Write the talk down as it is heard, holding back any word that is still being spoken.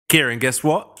Kieran, guess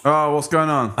what? Oh, what's going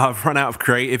on? I've run out of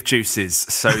creative juices.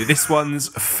 So this one's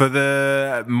for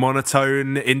the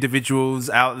monotone individuals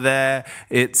out there.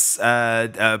 It's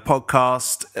a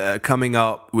podcast coming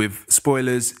up with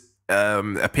spoilers,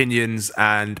 opinions,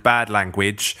 and bad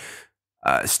language.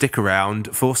 Stick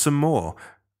around for some more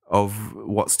of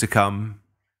what's to come.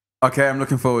 Okay, I'm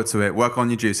looking forward to it. Work on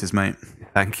your juices, mate.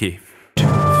 Thank you.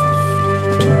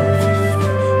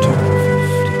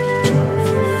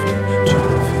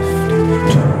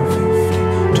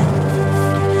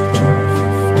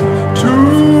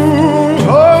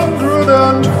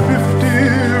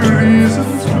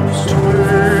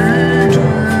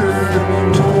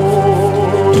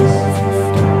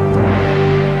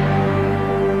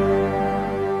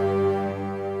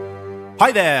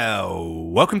 Hi there,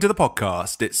 welcome to the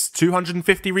podcast. It's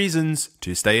 250 Reasons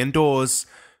to Stay Indoors.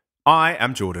 I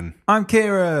am Jordan. I'm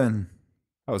Keiran.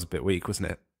 That was a bit weak,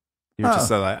 wasn't it? You were just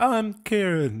so like, oh, I'm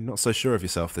Keiran. Not so sure of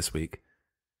yourself this week.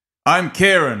 I'm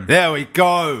Keiran. There we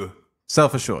go.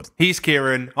 Self-assured. He's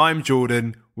Keiran. I'm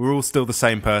Jordan. We're all still the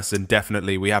same person.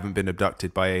 Definitely. We haven't been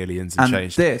abducted by aliens and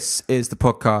changed. This is the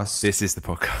podcast. This is the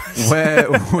podcast. where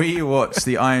we watch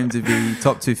the IMDb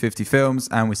top 250 films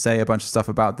and we say a bunch of stuff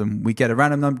about them. We get a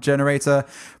random number generator,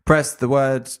 press the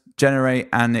word generate,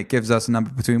 and it gives us a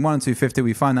number between 1 and 250.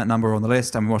 We find that number on the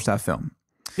list and we watch that film.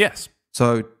 Yes.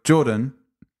 So, Jordan,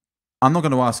 I'm not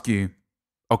going to ask you.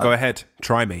 Oh, go ahead.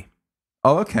 Try me.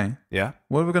 Oh, okay. Yeah.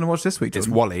 What are we going to watch this week,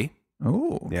 Jordan? It's WALL-E.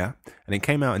 Oh. Yeah. And it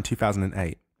came out in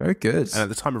 2008. Very good. And at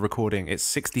the time of recording, it's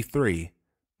 63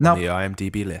 now, on the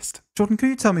IMDb list. Jordan, can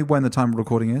you tell me when the time of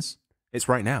recording is? It's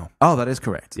right now. Oh, that is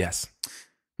correct. Yes.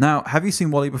 Now, have you seen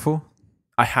WALL-E before?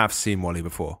 I have seen WALL-E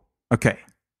before. Okay.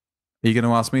 Are you going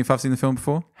to ask me if I've seen the film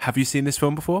before? Have you seen this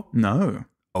film before? No.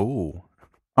 Oh.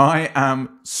 I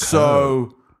am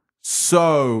so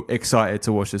excited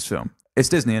to watch this film. It's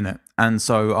Disney, isn't it? And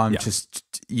so I'm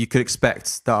you could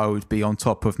expect that I would be on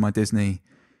top of my Disney.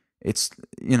 It's,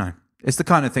 it's the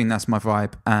kind of thing that's my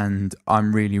vibe, and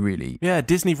I'm really... Yeah,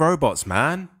 Disney robots,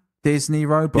 man. Disney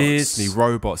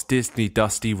robots. Disney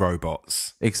dusty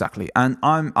robots. Exactly. And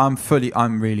I'm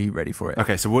really ready for it.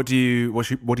 Okay, so what do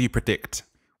you predict?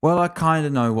 Well, I kind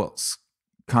of know what's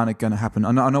kind of going to happen.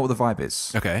 I know what the vibe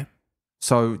is. Okay.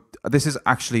 So this is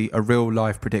actually a real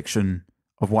life prediction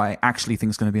of what I actually think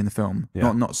is going to be in the film.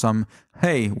 Yeah. Not some,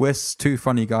 hey, we're two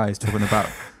funny guys talking about...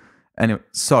 Anyway,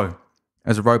 so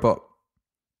as a robot,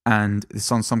 and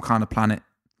it's on some kind of planet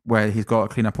where he's got to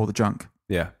clean up all the junk.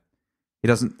 Yeah.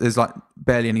 There's like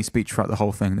barely any speech throughout the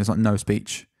whole thing. There's like no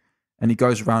speech. And he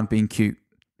goes around being cute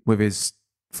with his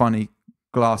funny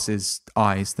glasses,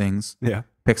 eyes, things. Yeah.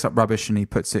 Picks up rubbish and he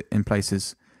puts it in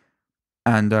places.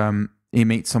 And he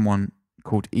meets someone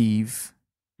called Eve.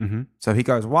 Mm-hmm. So he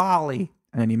goes, WALL-E.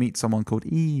 And then he meets someone called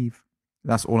Eve.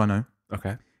 That's all I know.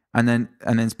 Okay. And then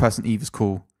this person Eve is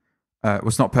cool. Well,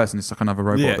 it's not a person, it's like another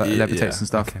robot that levitates and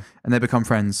stuff. Okay. And they become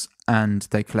friends and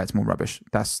they collect more rubbish.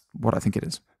 That's what I think it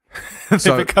is.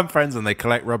 They become friends and they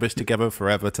collect rubbish together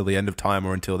forever till the end of time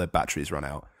or until their batteries run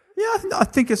out. Yeah, I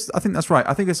think that's right.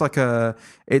 I think it's like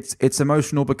it's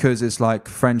emotional because it's like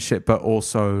friendship, but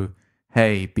also,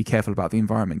 hey, be careful about the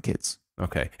environment, kids.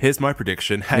 Okay, here's my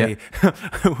prediction. Hey,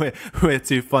 we're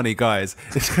two funny guys.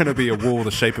 It's going to be a wall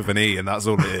the shape of an E, and that's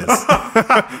all it is.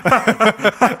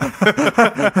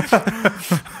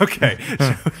 Okay,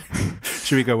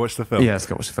 should we go watch the film? Yeah, let's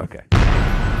go watch the film. Okay.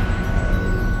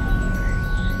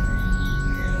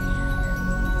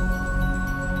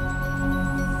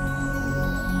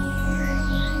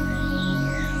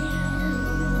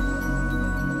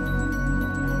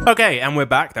 Okay, and we're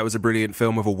back. That was a brilliant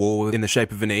film of a wall in the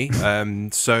shape of an E.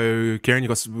 So, Kieran,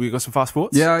 we got some fast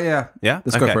thoughts? Yeah. Yeah?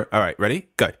 Let's go for it. All right, ready?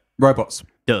 Go. Robots.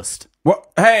 Dust.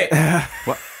 What? Hey!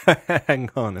 What? Hang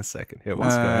on a second here.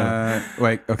 What's going on?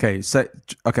 Wait, okay.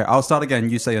 Okay, I'll start again.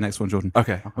 You say your next one, Jordan.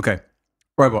 Okay.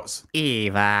 Robots.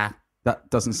 Eva. That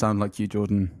doesn't sound like you,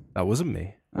 Jordan. That wasn't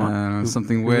me.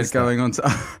 Something weird going on.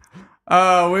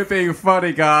 Oh, we're being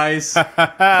funny, guys. So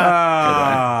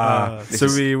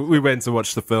we went to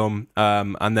watch the film,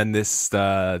 and then this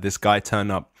guy turned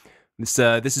up. This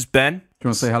is Ben. Do you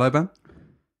want to say hello, Ben?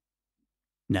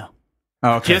 No.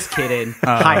 Oh, okay. Just kidding.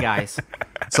 Hi, guys.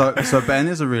 So Ben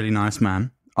is a really nice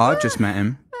man. I've just met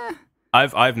him.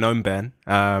 I've known Ben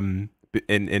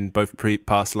in both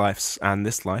past lives and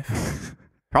this life.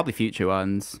 Probably future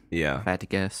ones. Yeah. If I had to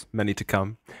guess. Many to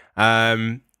come.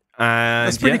 And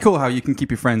it's pretty cool how you can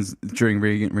keep your friends during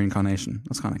reincarnation.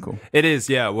 That's kind of cool. It is,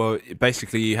 yeah. Well,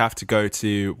 basically, you have to go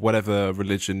to whatever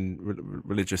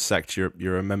religious sect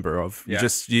you're a member of. Yeah.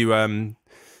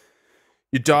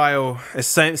 You dial. It's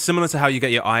similar to how you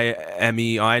get your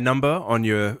IMEI number on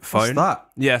your phone. What's that?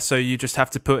 Yeah, so you just have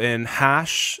to put in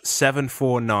hash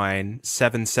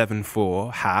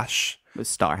 749774 hash. With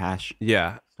star hash.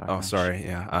 Yeah. Star Oh, hash. sorry.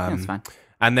 Yeah. Yeah, that's fine.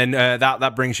 And then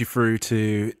that brings you through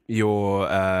to your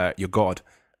god.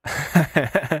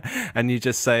 And you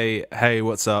just say, "Hey,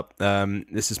 what's up?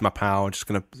 This is my pal. I'm just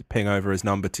gonna ping over his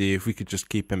number to you. If we could just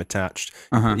keep him attached."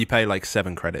 You pay like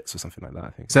 7 credits or something like that, I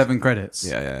think. 7 credits.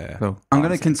 Yeah. Cool. I'm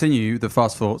going to continue the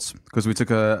fast thoughts because we took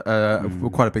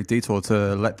quite a big detour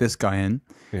to let this guy in.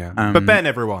 Yeah. But Ben,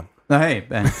 everyone. Oh, hey,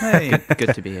 Ben. Hey.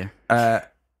 Good to be here.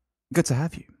 Good to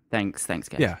have you. Thanks,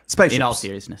 guys. Yeah. Spaceships. In all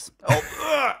seriousness.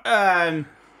 Fat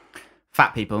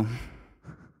people.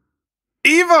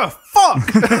 Eva, fuck.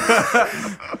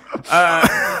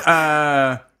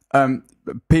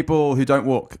 People who don't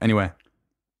walk anywhere.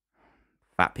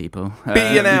 Fat people.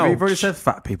 B&L. You've already said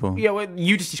fat people. Yeah, well,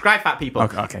 you just described fat people.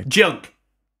 Okay. Junk.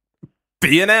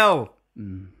 B&L.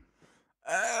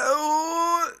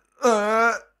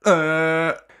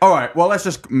 All right. Well, let's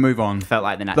just move on. Felt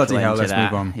like the natural Bloody hell, end to let's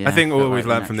that. move on. Yeah, I think all felt we've like the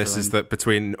learned from this natural is end. that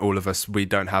between all of us, we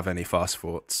don't have any fast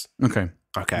thoughts. Okay.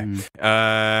 Okay.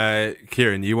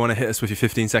 Kieran, you want to hit us with your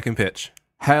 15-second pitch?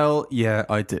 Hell yeah,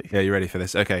 I do. Yeah, you ready for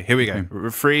this? Okay, here we go.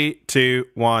 3, 2,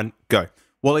 1, go.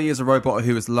 Wally is a robot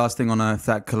who is the last thing on Earth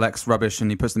that collects rubbish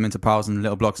and he puts them into piles and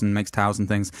little blocks and makes towels and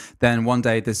things. Then one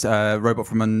day, this robot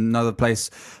from another place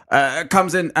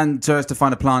comes in and tries to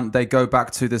find a plant. They go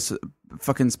back to this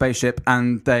fucking spaceship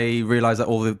and they realize that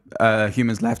all the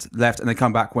humans left, and they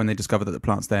come back when they discover that the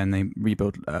plant's there and they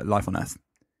rebuild life on Earth.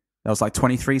 That was like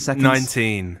 23 seconds.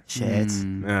 19. Shit.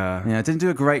 Yeah. Yeah, I didn't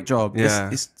do a great job. Yeah.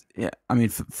 I mean,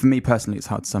 for me personally, it's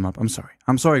hard to sum up. I'm sorry,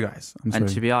 guys. I'm sorry. And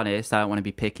to be honest, I don't want to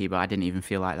be picky, but I didn't even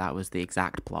feel like that was the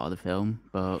exact plot of the film.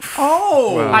 But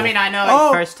I mean, I know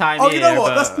it's first time here. You know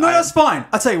what? but That's fine.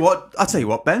 I'll tell you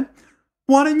what, Ben.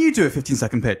 Why don't you do a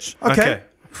 15-second pitch? Okay.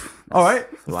 All right.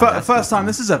 First time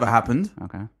this has ever happened.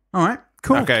 Okay. All right.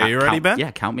 Cool. Okay, you ready, Ben?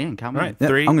 Yeah, count me in. All right, Yeah,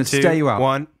 3, I'm gonna 2, stare you out.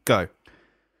 1, go.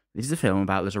 This is a film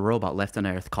about there's a robot left on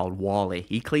Earth called Wally.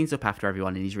 He cleans up after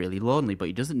everyone and he's really lonely, but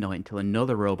he doesn't know it until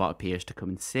another robot appears to come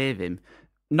and save him.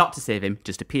 Not to save him,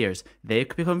 just appears. They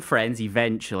become friends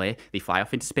eventually. They fly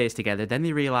off into space together. Then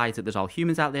they realize that there's all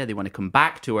humans out there. They want to come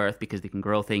back to Earth because they can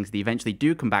grow things. They eventually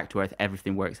do come back to Earth.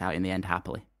 Everything works out in the end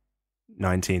happily.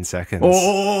 19 seconds. Oh.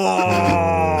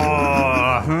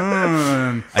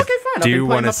 Okay, fine. do you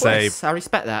want to say I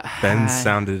respect that. Ben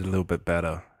sounded a little bit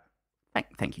better?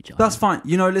 Thank you, John. That's fine.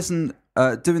 You know, listen,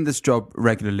 doing this job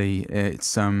regularly,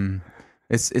 it's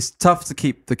tough to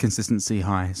keep the consistency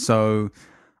high. So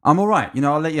I'm all right. You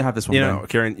know, I'll let you have this one. You Ben. know,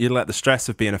 Kieran, you let the stress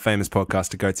of being a famous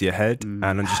podcaster go to your head, and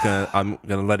I'm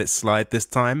gonna let it slide this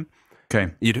time.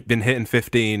 Okay. You'd been hitting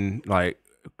 15 like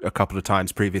a couple of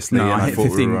times previously, No, and I I hit thought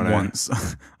 15 we were on once.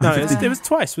 No, it was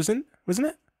twice, wasn't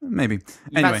it? Maybe. You've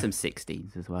Anyway, had some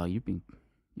 16s as well. You've been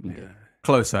good.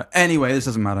 closer. Anyway, this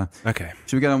doesn't matter. Okay,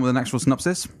 Should we get on with an actual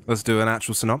synopsis? let's do an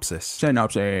actual synopsis.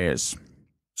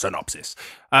 Synopsis.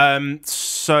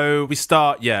 So we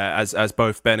start, as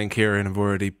both Ben and Kieran have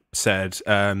already said,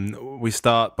 we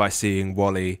start by seeing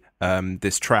Wally,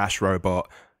 this trash robot.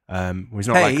 He's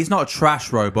not He's not a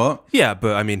trash robot. Yeah,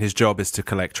 but I mean, his job is to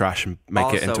collect trash and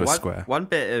make it into a square. One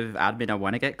bit of admin I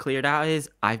want to get cleared out is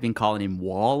I've been calling him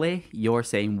Wally. You're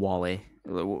saying Wally.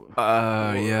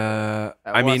 Yeah.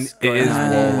 I mean, What's it is going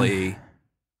on? Wally,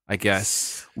 I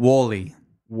guess. Wally.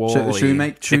 Wally. Should we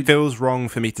make? It feels wrong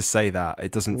for me to say that.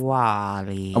 It doesn't.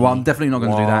 Wally. Well, I'm definitely not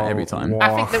going to do that every time.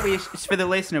 I think that for the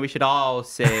listener, we should all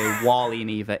say Wally and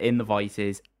Eva in the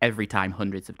voices every time,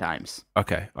 hundreds of times.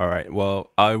 Okay. All right.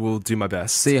 Well, I will do my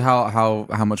best. See how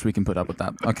much we can put up with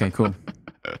that. Okay, cool.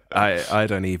 I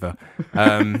don't either.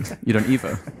 You don't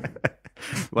either.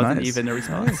 Wasn't Nice. even a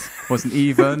response. Wasn't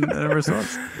even a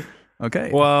response. Okay.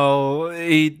 Well,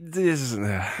 he is.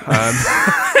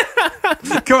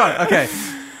 Come on. Okay.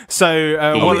 So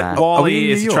Are we in Wally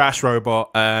New is a York? trash robot,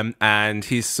 and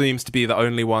he seems to be the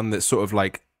only one that's sort of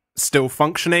like still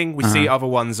functioning. We see other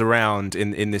ones around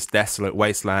in this desolate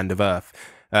wasteland of Earth.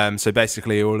 So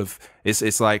basically, all of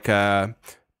it's like a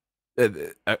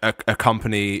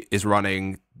company is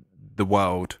running the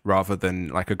world rather than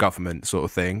like a government sort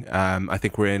of thing. I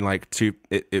think we're in like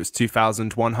it was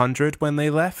 2100 when they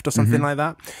left or something like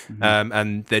that.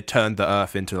 And they turned the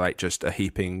Earth into like just a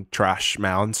heaping trash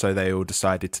mound, so they all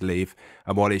decided to leave,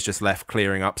 and Wally's just left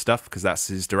clearing up stuff because that's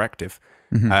his directive.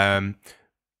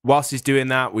 Whilst he's doing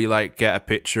that, we like get a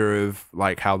picture of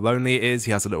like how lonely it is.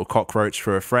 He has a little cockroach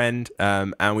for a friend,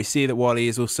 and we see that Wally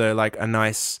is also like a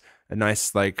nice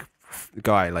like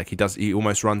guy. Like he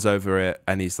almost runs over it,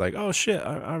 and he's like, "Oh shit,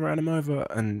 I ran him over,"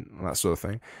 and that sort of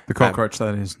thing. The cockroach,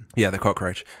 that is. Yeah, the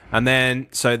cockroach. And then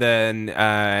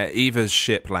Eva's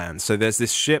ship lands. So there's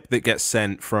this ship that gets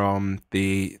sent from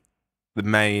the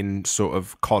main sort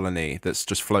of colony that's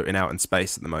just floating out in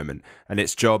space at the moment, and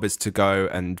its job is to go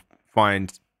and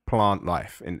find plant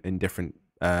life in different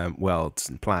worlds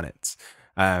and planets.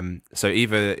 So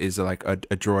Eva is like a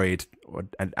droid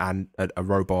and a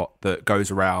robot that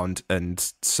goes around and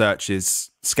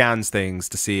scans things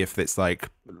to see if it's like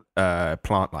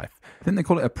plant life. I think they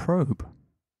call it a probe.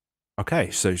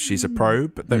 Okay, so she's a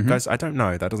probe. That goes, I don't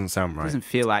know. That doesn't sound right. Doesn't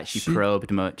feel like she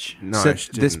probed much. No,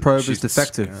 this probe is She's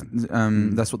defective.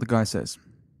 That's what the guy says.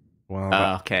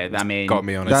 Well, Okay, I mean, got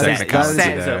me on a that is- technicality that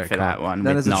sets is- there. up for that one.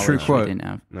 That with is a true knowledge we quote. didn't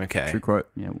have. Okay. True quote.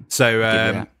 Yeah. So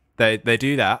that. they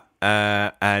do that,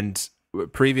 and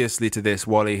previously to this,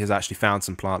 Wally has actually found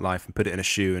some plant life and put it in a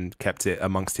shoe and kept it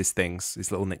amongst his things,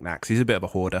 his little knickknacks. He's a bit of a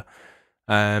hoarder.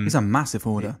 He's a massive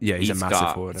hoarder. Yeah, he's a massive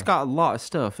hoarder. He's got a lot of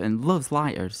stuff and loves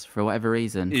lighters for whatever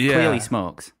reason. Yeah. Clearly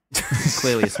smokes.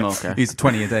 Clearly a smoker. He's a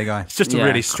 20-a-day guy. It's just a Yeah,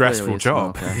 really stressful clearly a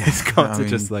job. smoker. He's got I to mean-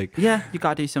 just like. Yeah, you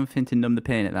got to do something to numb the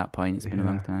pain at that point. It's been a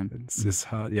long time. It's just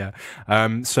hard, yeah.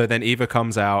 So then Eva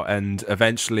comes out, and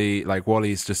eventually, like,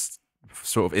 Wally's just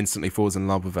sort of instantly falls in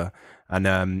love with her,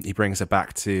 and he brings her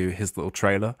back to his little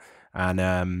trailer,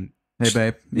 and Hey,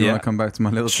 babe, you Yeah. want to come back to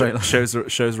my little trailer? shows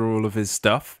her all of his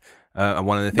stuff. And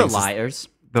one of the The things, is lighters.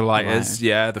 the lighters, lighters.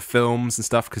 yeah, the films and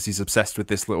stuff, because he's obsessed with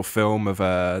this little film of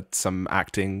some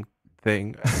acting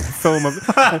thing. Film of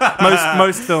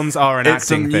most films are an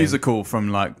It's a acting thing. musical from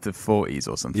like the 40s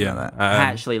or something Yeah, like that. I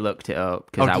actually looked it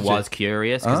up because I did you? was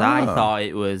curious because I Ah. thought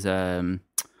it was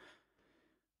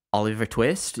Oliver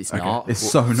Twist. It's not. It's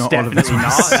so not Oliver definitely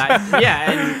Twist. not.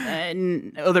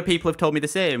 And other people have told me the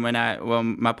same. When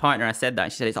my partner, I said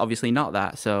that, she said it's obviously not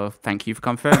that. So thank you for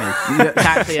confirming. It's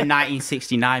actually a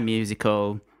 1969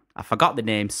 musical. I forgot the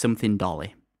name. Something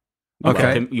Dolly.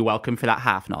 You're welcome for that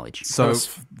half knowledge. So,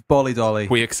 Bolly Dolly.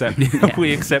 We accept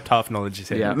we accept half knowledge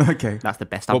here. Yeah. Okay, That's the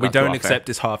best I've What we got to don't offer. accept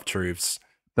is half truths.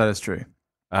 that is true.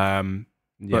 Yeah.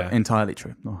 But entirely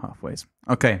true. Not halfways.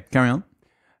 Okay, carry on.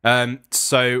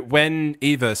 So when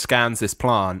Eva scans this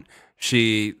plant,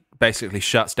 she basically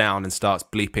shuts down and starts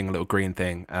bleeping a little green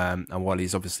thing. And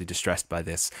Wally's obviously distressed by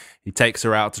this. He takes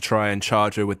her out to try and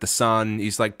charge her with the sun.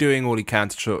 He's like doing all he can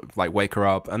to like wake her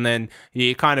up, and then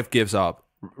he kind of gives up,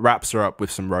 wraps her up with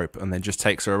some rope, and then just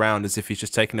takes her around as if he's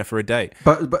just taking her for a date.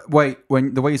 But wait,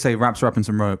 when the way you say wraps her up in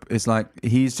some rope, it's like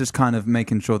he's just kind of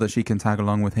making sure that she can tag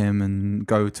along with him and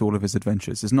go to all of his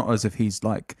adventures. It's not as if he's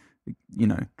like,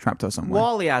 trapped her somewhere.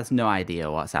 Wally has no idea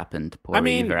what's happened. Poor I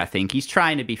mean- Eva, I think he's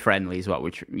trying to be friendly. Is what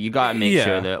you got to make Yeah,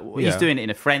 sure that he's yeah. doing it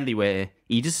in a friendly way.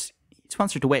 He just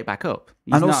wants her to wake back up.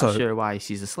 He's And not also- sure why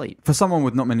she's asleep. For someone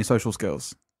with not many social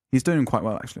skills, he's doing quite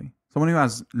well actually. Someone who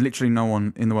has literally no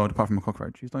one in the world apart from a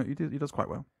cockroach, he does quite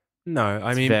well. No,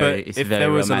 I mean, very- but it's if very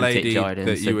there was a romantic, lady Jordan,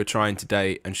 that so- you were trying to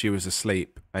date and she was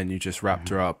asleep and you just wrapped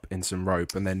her up in some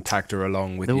rope and then tagged her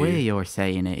along with The you, way you're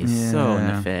saying it is so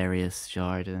Yeah. nefarious,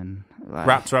 Jordan. Like,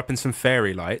 wrapped her up in some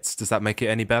fairy lights, does that make it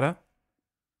any better?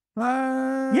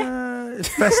 Yeah.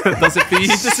 It's Does it for you?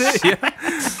 Does it?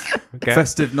 Yeah. Okay.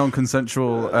 festive,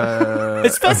 non-consensual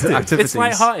It's festive. activities. It's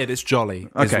lighthearted. It's jolly.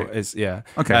 Okay. Yeah.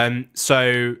 Okay.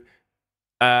 So,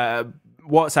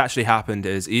 what's actually happened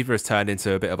is Eva has turned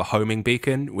into a bit of a homing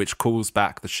beacon, which calls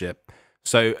back the ship.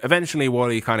 So eventually,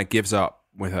 Wally kind of gives up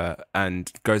with her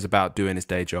and goes about doing his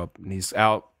day job. And he's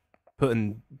out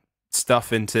putting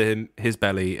stuff into his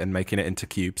belly and making it into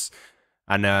cubes.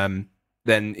 And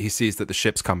then he sees that the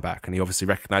ship's come back, and he obviously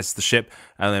recognizes the ship,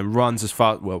 and then runs as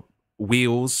far,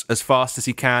 wheels as fast as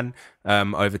he can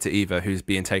over to Eva, who's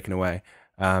being taken away.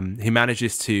 He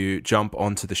manages to jump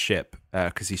onto the ship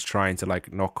because he's trying to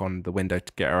like knock on the window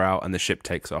to get her out, and the ship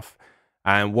takes off.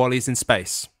 And Wally's in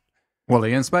space.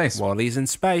 Wally in space. Wally's in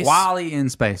space. Wally in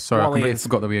space. Sorry, Wally I completely is-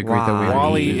 forgot that we agreed that we had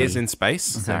Wally to- is in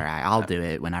space. It's all right. I'll do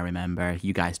it when I remember.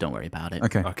 You guys don't worry about it.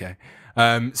 Okay. Okay.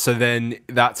 So then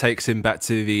that takes him back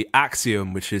to the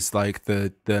Axiom, which is like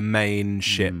the main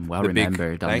ship. well the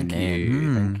remembered on the Thank name.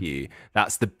 you. Thank you.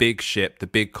 That's the big ship, the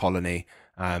big colony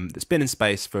that's been in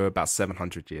space for about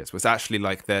 700 years. It was actually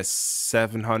like their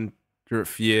 700th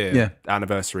year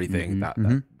anniversary thing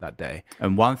that day.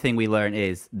 And one thing we learned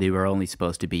is they were only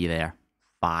supposed to be there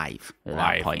 5 at that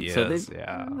 5 point. So years,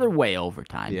 they're way over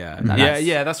time. Yeah. And that's-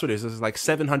 That's what it is. It's like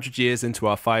 700 years into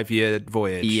our 5-year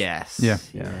voyage. Yes. Yeah.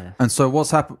 And so what's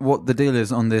happened? What the deal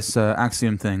is on this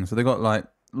Axiom thing? So they got like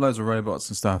loads of robots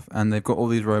and stuff, and they've got all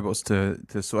these robots to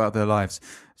sort out their lives.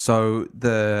 So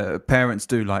the parents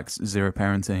do like zero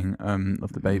parenting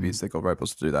of the babies. They got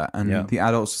robots to do that, and the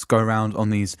adults go around on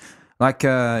these. Like,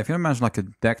 if you imagine like a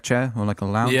deck chair or like a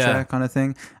lounge chair kind of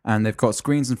thing, and they've got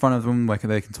screens in front of them where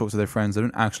they can talk to their friends. They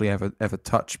don't actually ever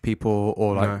touch people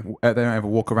or like they don't ever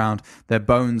walk around. Their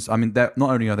bones, I mean, not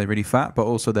only are they really fat, but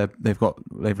also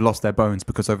they've lost their bones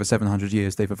because over 700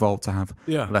 years they've evolved to have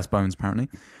less bones apparently.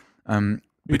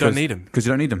 You don't need them because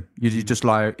you don't need them. You just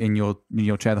lie in your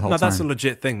chair the whole time. No, that's a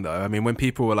legit thing though. I mean, when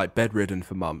people were like bedridden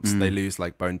for months, they lose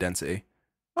like bone density,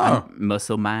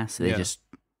 muscle mass. They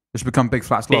just become big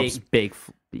flat slobs.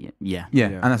 Yeah,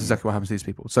 and that's exactly what happens to these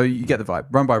people. So you get the vibe.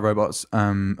 Run by robots,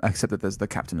 except that there's the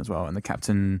captain as well, and the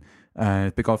captain,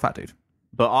 big old fat dude.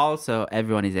 But also,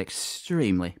 everyone is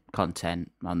extremely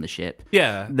content on the ship.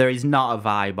 Yeah, there is not a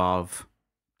vibe of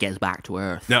get us back to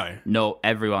Earth. No,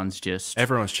 everyone's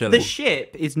chilling. The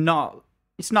ship is not.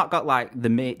 It's not got like the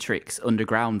Matrix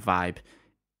underground vibe.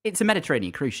 It's a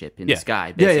Mediterranean cruise ship in the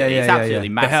sky. Basically. It's absolutely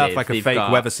massive. They have like a fake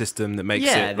weather system that makes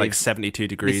it like 72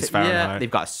 degrees Fahrenheit. Yeah,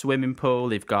 they've got a swimming pool.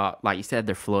 They've got, like you said,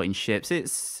 they're floating ships.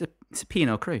 It's a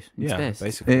P&O cruise in space.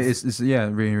 Basically. It's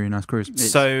really, really nice cruise.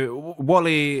 So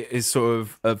Wally is sort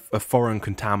of a foreign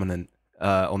contaminant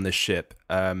on this ship.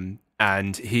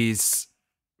 And he's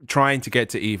trying to get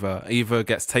to Eva. Eva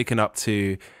gets taken up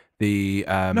to the...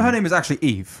 No, her name is actually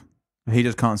Eve. He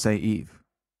just can't say Eve.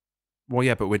 Well,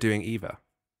 yeah, but we're doing Eva.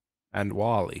 And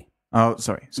Wally. Oh,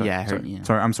 sorry. Yeah,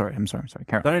 sorry. I'm sorry.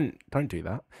 Karen. Don't do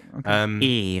that. Okay.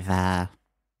 Eva.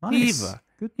 Nice. Eva.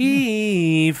 Good.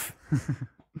 Eve.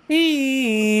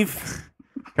 Eve.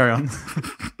 Carry on.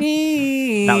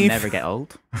 Eve. That'll never get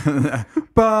old.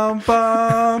 Bum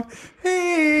bum.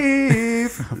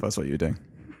 Eve. That's what you were doing.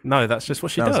 No, that's just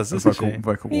what she does. Vocal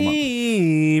warm up.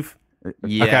 Eve.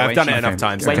 Yeah, okay, I've done it enough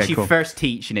times. When Okay, she's cool. first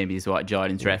teaching him is what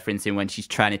Jordan's referencing when she's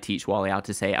trying to teach Wally how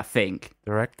to say it, I think.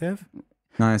 Directive?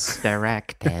 Nice.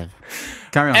 Directive.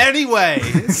 Carry on. Anyway,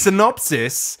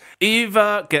 synopsis.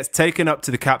 Eva gets taken up to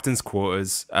the captain's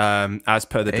quarters as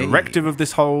per the directive of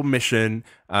this whole mission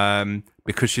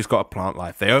because she's got a plant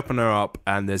life. They open her up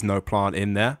and there's no plant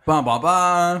in there. Bum bum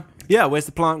bum. Yeah, where's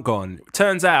the plant gone?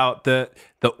 Turns out that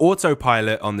the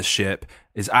autopilot on the ship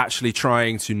is actually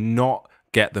trying to not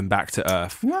get them back to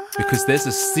Earth because there's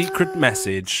a secret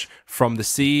message from the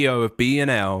CEO of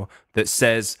B&L that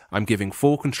says I'm giving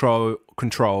full control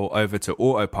over to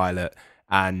autopilot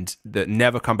and that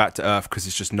never come back to Earth because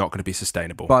it's just not going to be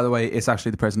sustainable. By the way, it's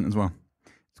actually the president as well.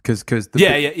 Because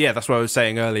that's what I was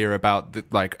saying earlier about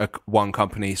one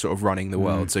company sort of running the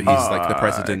world. So he's like the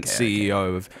president,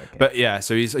 CEO of. But yeah,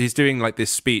 so he's doing like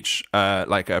this speech,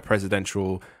 like a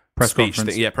presidential press speech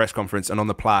conference. thing, press conference, and on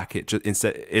the plaque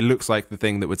it looks like the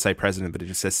thing that would say president, but it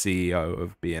just says CEO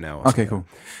of B&L. Okay, cool.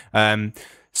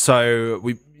 So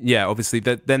obviously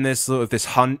then there's sort of this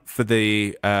hunt for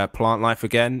the plant life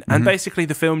again, and basically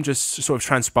the film just sort of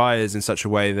transpires in such a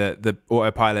way that the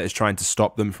autopilot is trying to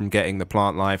stop them from getting the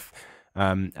plant life,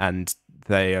 and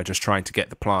they are just trying to get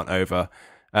the plant over.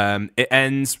 It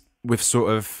ends with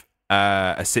sort of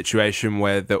a situation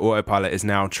where the autopilot is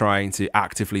now trying to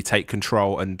actively take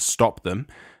control and stop them,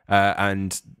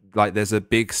 and like there's a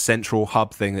big central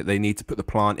hub thing that they need to put the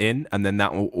plant in, and then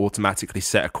that will automatically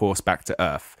set a course back to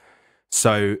Earth.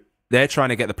 So they're trying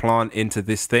to get the plant into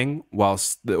this thing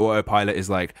whilst the autopilot is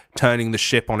like turning the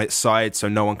ship on its side so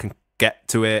no one can get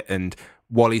to it, and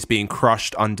Wally's being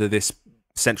crushed under this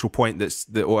central point that's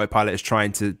the autopilot is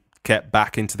trying to get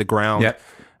back into the ground. Yep.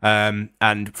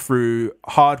 And through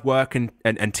hard work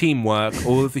and teamwork,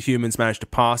 all of the humans manage to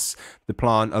pass the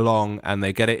plant along, and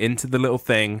they get it into the little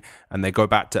thing, and they go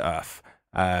back to Earth.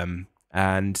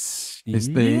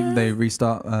 They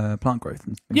restart plant growth.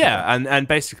 And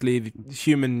basically the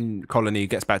human colony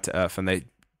gets back to Earth, and they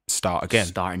start again.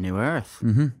 Start a new Earth.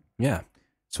 Mm-hmm. Yeah.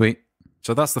 Sweet.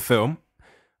 So that's the film.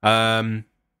 Should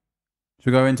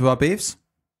we go into our beefs?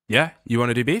 Yeah. You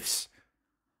want to do beefs?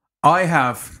 I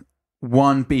have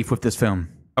one beef with this film.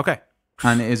 Okay.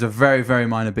 And it is a very, very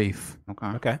minor beef.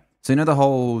 Okay. So you know the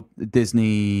whole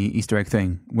Disney Easter egg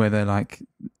thing where they're like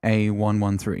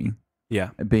A113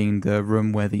 being the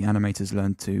room where the animators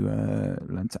learn to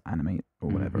animate or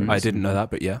whatever. I didn't know that,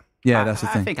 but yeah. Yeah, that's the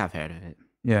thing. I think I've heard of it.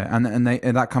 Yeah, and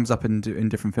that comes up in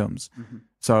different films. Mm-hmm.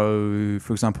 So,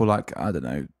 for example, like, I don't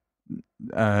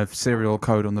know, serial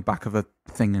code on the back of a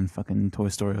thing in fucking Toy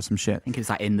Story or some shit. I think it was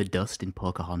like in the dust in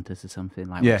Pocahontas or something.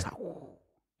 Like, yeah.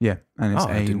 Yeah, and it's Oh,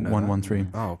 I didn't know that.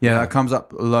 A113. Oh, yeah, yeah. that comes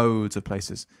up loads of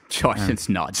places. Josh, it's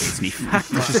not Disney fact.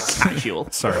 It's just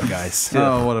casual. Sorry, guys.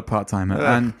 Oh, what a part timer!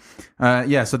 And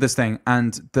so this thing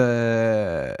and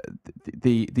the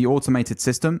automated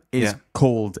system is Yeah.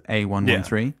 called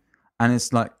A113, and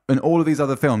it's like in all of these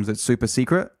other films, it's super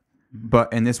secret,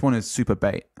 but in this one, it's super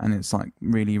bait, and it's like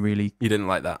really, really You didn't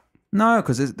like that? no,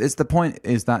 because it's the point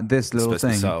is that this little supposed to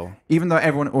be thing, subtle. even though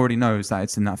everyone already knows that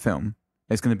it's in that film,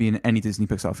 it's going to be in any Disney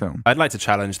Pixar film. I'd like to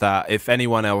challenge that. If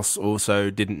anyone else also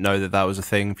didn't know that was a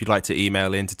thing, if you'd like to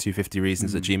email in to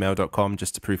 250reasons@gmail.com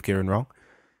just to prove Keiran wrong.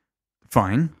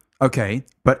 Fine, okay,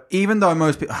 but even though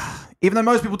most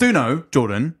people do know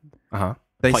Jordan,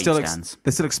 they Point still stands.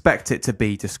 they still expect it to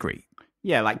be discreet.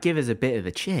 Yeah, like give us a bit of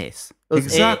a chase. Those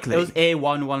Exactly. those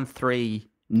A113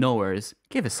 knowers,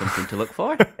 give us something to look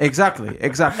for. Exactly. And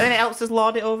it helps us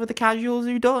lord it over the casuals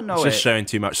who don't know It's just it. showing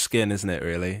too much skin, isn't it,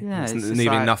 really? Yeah, it's it's just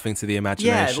leaving like- nothing to the Yeah,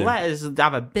 imagination. let us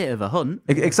have a bit of a hunt.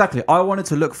 Exactly. I wanted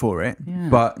to look for it, Yeah.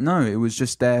 but no, it was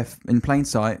just there in plain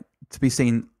sight to be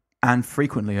seen and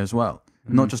frequently as well,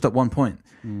 not just at one point.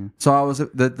 So I was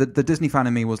the Disney fan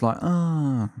in me was like,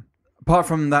 Apart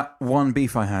from that one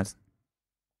beef I had,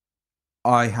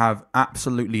 I have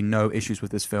absolutely no issues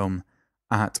with this film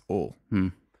at all.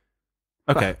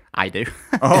 Okay. I do.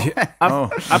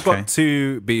 I've got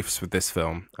two beefs with this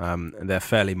film. They're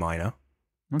fairly minor,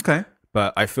 Okay.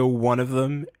 but I feel one of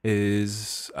them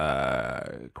is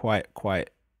quite.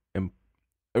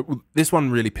 This one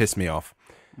really pissed me off.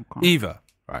 Eva,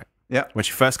 right? Yeah. When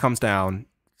she first comes down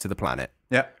to the planet,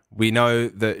 Yeah. we know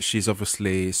that she's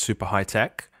obviously super high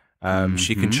tech.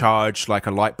 She can charge like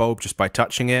a light bulb just by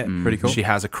touching it. Pretty cool. She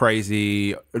has a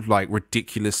crazy, like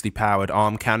ridiculously powered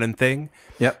arm cannon thing.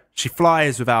 Yep. She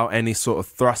flies without any sort of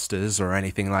thrusters or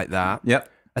anything like that.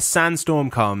 Yep. A sandstorm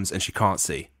comes and she can't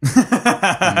see.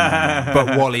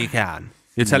 But Wally can.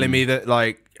 You're telling me that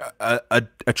like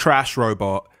a trash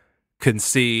robot can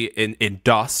see in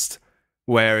dust,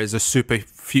 whereas a super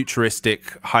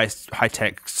futuristic high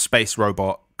tech space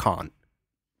robot can't.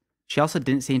 She also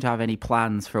didn't seem to have any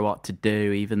plans for what to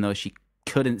do, even though she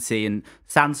couldn't see. And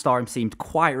sandstorm seemed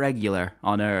quite regular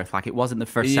on Earth. Like it wasn't the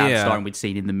first sandstorm we'd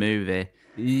seen in the movie.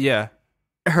 Yeah.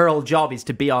 Her whole job is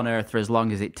to be on Earth for as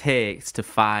long as it takes to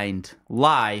find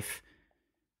life.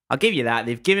 I'll give you that.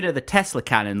 They've given her the Tesla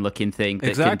cannon looking thing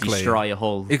that can destroy a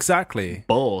whole boat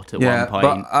at one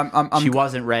point. But she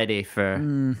wasn't ready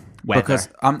for weather. because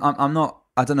I'm not.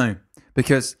 I don't know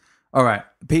because. All right,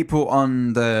 people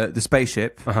on the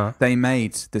spaceship, they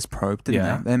made this probe,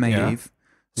 didn't they? They made Eve.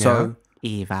 So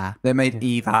Eva. they made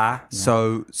Eva.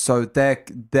 So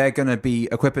they're gonna be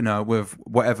equipping her with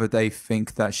whatever they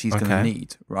think that she's gonna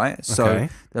need, right? So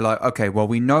they're like, okay, well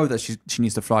we know that she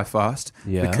needs to fly fast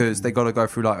because they got to go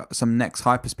through like some next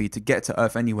hyperspeed to get to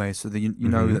Earth anyway. So that you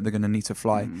know that they're gonna need to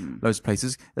fly loads of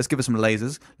places. Let's give her some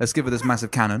lasers. Let's give her this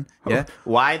massive cannon. Yeah.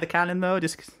 Why the cannon though?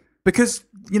 Just Because,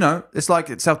 it's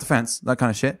like it's self-defense, that kind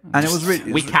of shit. And it was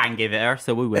really... we can give it her,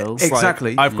 so we will.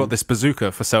 Exactly. Like, I've got this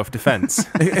bazooka for self-defense.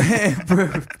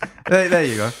 there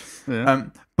you go. Yeah.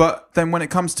 But then when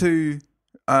it comes to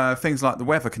things like the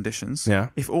weather conditions,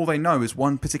 if all they know is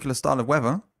one particular style of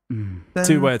weather... Then...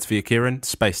 2 words for you, Keiran.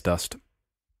 Space dust.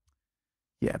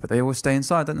 Yeah, but they always stay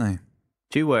inside, don't they?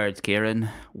 2 words, Keiran.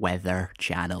 Weather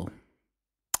channel.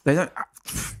 They don't...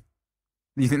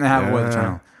 You think they have a weather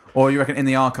channel? Or you reckon in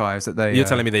the archives that they... You're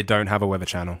telling me they don't have a weather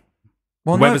channel?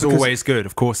 Well, weather's always good.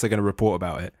 Of course they're going to report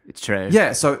about it. It's true.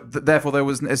 Yeah, so therefore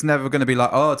it's never going to be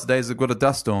like, today's got a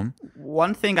dust storm.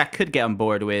 One thing I could get on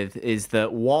board with is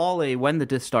that Wally, when the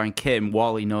dust storm came,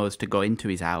 Wally knows to go into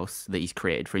his house that he's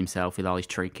created for himself with all his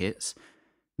trinkets.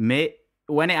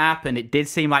 When it happened, it did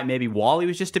seem like maybe Wally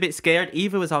was just a bit scared.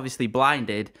 Eva was obviously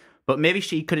blinded, but maybe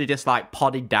she could have just like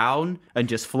podded down and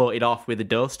just floated off with the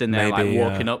dust and then like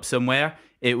walking up somewhere.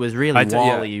 It was really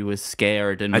Wally who was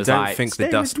scared and was like, I don't think the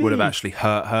dust would have actually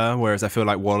hurt her, whereas I feel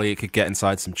like Wally could get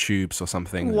inside some tubes or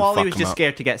something. Wally was just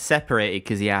scared to get separated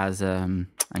because he has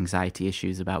anxiety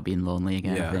issues about being lonely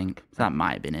again, I think. So that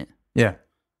might have been it. Yeah.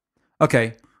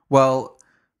 Okay. Well,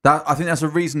 I think that's a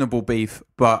reasonable beef,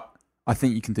 but I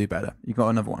think you can do better. You got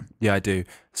another one. Yeah, I do.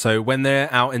 So when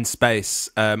they're out in space,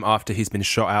 after he's been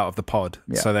shot out of the pod,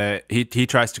 so he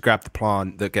tries to grab the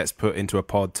plant that gets put into a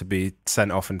pod to be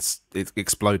sent off and it's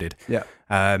exploded. Yeah.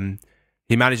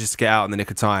 He manages to get out in the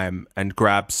nick of time and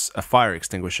grabs a fire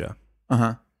extinguisher.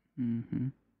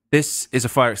 This is a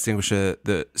fire extinguisher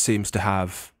that seems to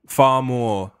have far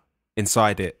more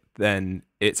inside it than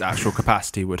its actual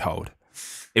capacity would hold.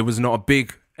 It was not a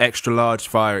big extra large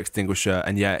fire extinguisher,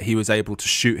 and yet he was able to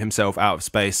shoot himself out of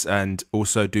space and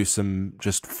also do some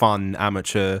just fun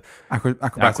amateur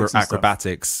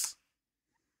acrobatics.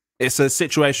 It's a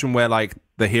situation where like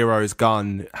the hero's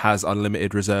gun has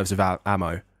unlimited reserves of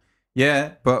ammo.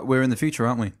 Yeah, but we're in the future,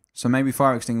 aren't we? So maybe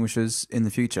fire extinguishers in the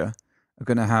future are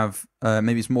going to have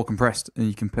maybe it's more compressed and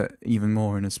you can put even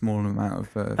more in a smaller amount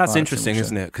of. That's interesting,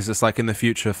 isn't it? Because it's like in the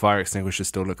future, fire extinguishers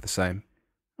still look the same.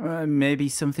 Maybe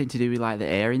something to do with like the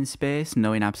air in space,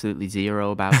 knowing absolutely zero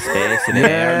about space and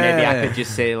air. Maybe I could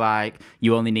just say like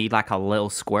you only need like a little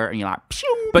squirt and you're like,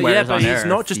 pew! But he's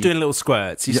not just doing little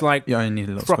squirts. He's like you only need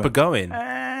a little proper squirt. going.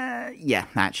 Yeah,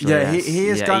 actually. Yeah, he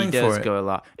is gunning he does for it. Go a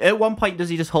lot. At one point, does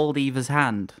he just hold Eva's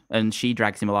hand and she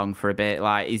drags him along for a bit?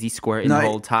 Like, is he squirting the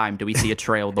whole time? Do we see a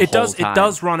trail the whole time? It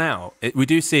does run out. We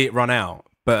do see it run out.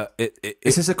 But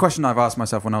this is a question I've asked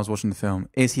myself when I was watching the film.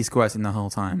 Is he squirting the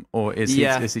whole time? Or is he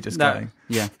just going?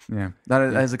 Yeah. That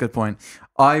is a good point.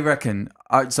 I reckon...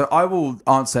 So I will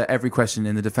answer every question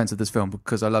in the defense of this film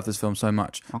because I love this film so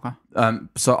much. Okay.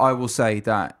 So I will say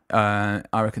that I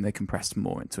reckon they compressed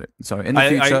more into it. So in the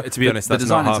future... to be honest, that's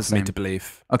not hard for me to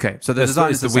believe. Okay, so the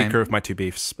design is the weaker of my two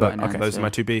beefs. But those are my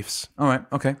two beefs. All right,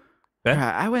 okay. Right,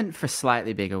 I went for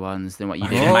slightly bigger ones than what you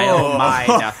did in my own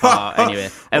mind, I thought.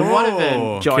 Anyway, and one of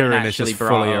them, John Keiran actually is just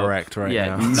brought fully up, erect right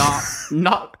now.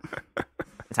 not.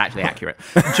 It's actually accurate.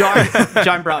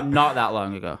 John brought up not that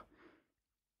long ago.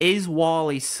 Is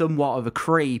Wally somewhat of a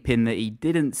creep in that he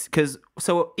didn't? Because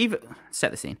Eva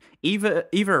set the scene. Eva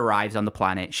arrives on the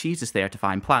planet. She's just there to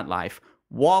find plant life.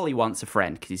 Wally wants a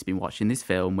friend because he's been watching this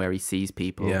film where he sees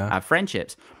people have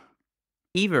friendships.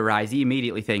 Eva arrives, he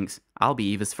immediately thinks, I'll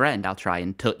be Eva's friend. I'll try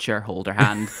and touch her, hold her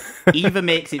hand. Eva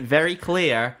makes it very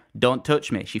clear, don't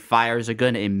touch me. She fires a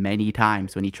gun at him many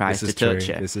times when he tries to touch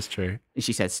her. This is true. And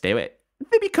she says, stay away.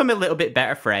 They become a little bit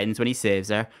better friends when he saves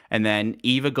her. And then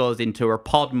Eva goes into her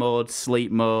pod mode, sleep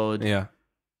mode. Yeah.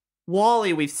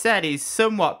 Wally, we've said, is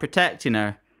somewhat protecting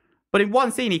her. But in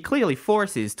one scene, he clearly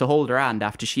forces to hold her hand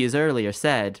after she has earlier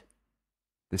said...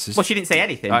 Well, she didn't say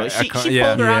anything, but she pulled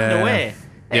her hand away.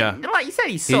 Yeah, like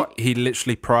you said, he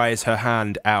literally pries her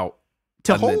hand out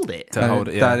to hold it.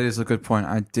 That is a good point.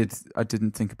 I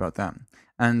didn't think about that.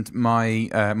 And my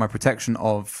protection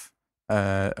of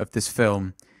this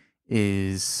film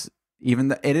is even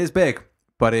that it is big,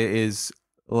 but it is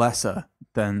lesser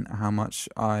than how much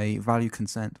I value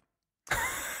consent.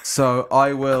 So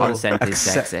I will consent is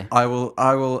sexy. I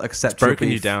will accept. It's broken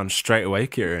you down straight away,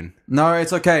 Keiran. No,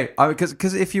 it's okay.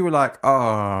 Because if you were like,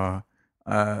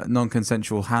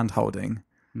 non-consensual hand holding,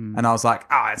 and I was like,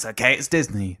 it's okay, it's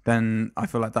Disney, then I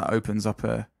feel like that opens up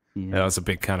a that was a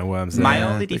big can of worms. My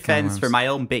only defense for my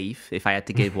own beef, if I had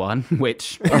to give one,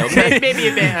 which maybe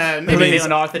a bit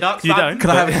unorthodox. You don't. Can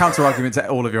I have a counter argument to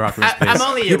all of your arguments, please? I'm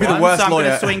only here once, so I'm going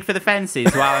to swing for the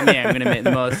fences while I'm here. I'm going to make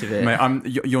the most of it.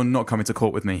 Mate, you're not coming to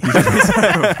court with me.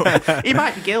 He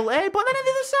might be guilty, but then on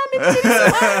the other side,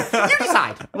 maybe you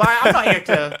decide. Well, I'm not here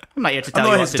to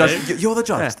tell you what to do. You're the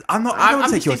judge. I'm not. I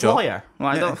don't take your job. Lawyer.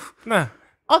 Well, No.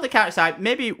 On the counter side,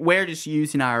 maybe we're just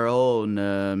using our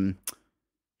own.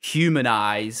 Human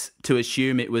eyes to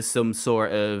assume it was some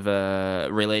sort of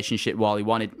relationship Wally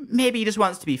wanted. Maybe he just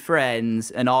wants to be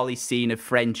friends, and all he's seen of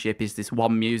friendship is this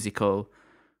one musical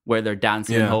where they're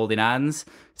dancing and holding hands.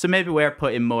 So maybe we're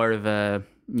putting more of a,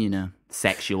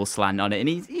 sexual slant on it, and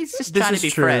he's just trying to be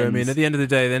friends. I mean, at the end of the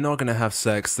day, they're not going to have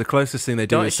sex. The closest thing they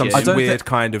do is some weird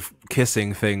kind of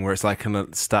kissing thing where it's like a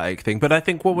static thing. But I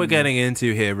think what we're getting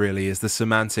into here really is the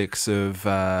semantics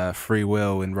of free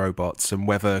will in robots and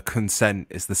whether consent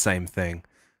is the same thing.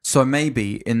 So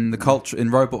maybe in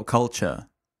robot culture,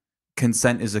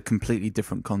 consent is a completely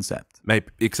different concept. Maybe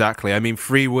exactly. I mean,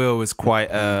 free will is quite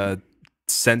a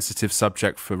sensitive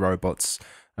subject for robots.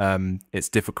 It's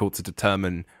difficult to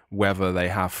determine whether they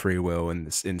have free will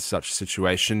in such a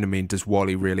situation. I mean, does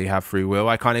Wally really have free will?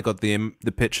 I kind of got the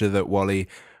picture that Wally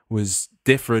was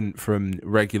different from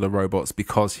regular robots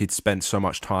because he'd spent so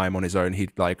much time on his own.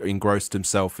 He'd like engrossed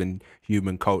himself in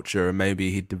human culture, and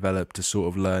maybe he'd developed a sort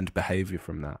of learned behavior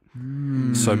from that.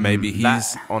 So maybe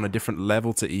he's on a different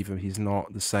level to Eva. He's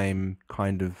not the same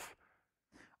kind of...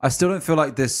 I still don't feel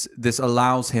like this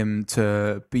allows him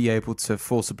to be able to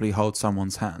forcibly hold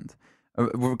someone's hand,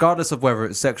 regardless of whether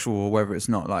it's sexual or whether it's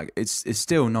not. Like it's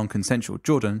still non-consensual.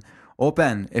 Jordan or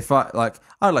Ben, I'd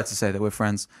like to say that we're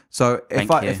friends. So if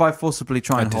I forcibly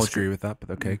try and hold you, I disagree with that, but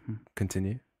okay,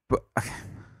 continue. But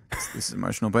this is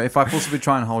emotional. But if I forcibly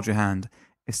try and hold your hand,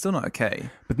 it's still not okay.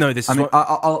 But no,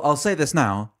 I'll say this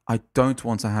now. I don't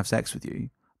want to have sex with you,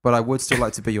 but I would still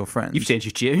like to be your friend. You've changed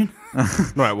your tune.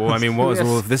 Right, well, I mean, what has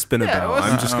all of this been about?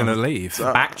 I'm just going to leave.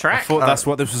 I Backtrack. thought that's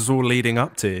what this was all leading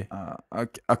up to.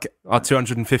 Okay. Our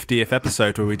 250th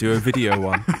episode where we do a video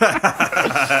one.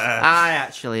 I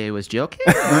actually was joking.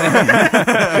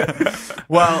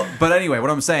 Well, but anyway, what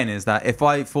I'm saying is that if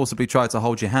I forcibly tried to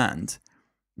hold your hand,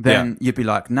 then you'd be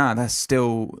like, nah, I'm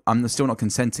still not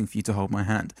consenting for you to hold my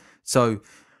hand. So,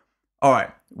 all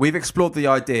right, we've explored the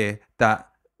idea that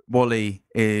Wally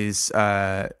is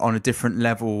on a different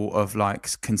level of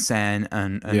like consent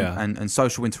and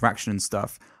social interaction and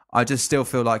stuff. I just still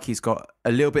feel like he's got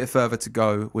a little bit further to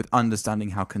go with understanding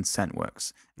how consent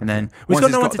works. And then He's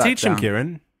got no one to teach him,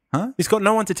 Kieran. Huh? He's got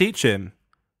no one to teach him.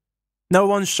 No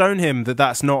one's shown him that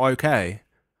that's not okay.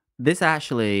 This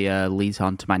actually leads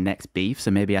on to my next beef, so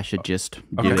maybe I should just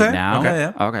do it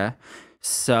now. Okay.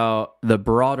 So the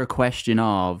broader question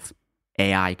of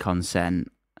AI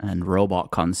consent and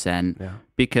robot consent,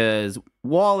 because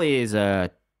Wally is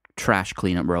a trash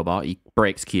cleanup robot. He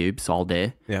breaks cubes all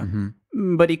day. Yeah.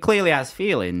 But he clearly has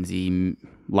feelings. He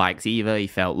likes Eva. He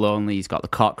felt lonely. He's got the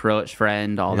cockroach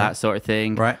friend, all that sort of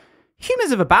thing. Right. Humans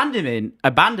have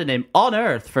abandoned him on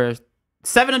Earth for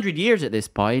 700 years at this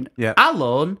point. Yeah.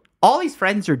 Alone. All his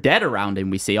friends are dead around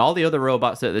him, we see. All the other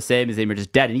robots that are the same as him are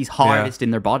just dead, and he's harvesting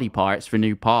their body parts for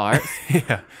new parts.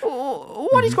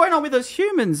 What is going on with us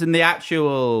humans and the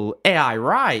actual AI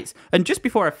rights? And just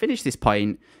before I finish this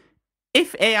point,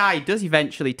 if AI does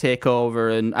eventually take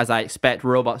over, and as I expect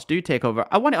robots do take over,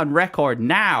 I want it on record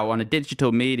now on a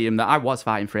digital medium that I was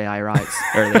fighting for AI rights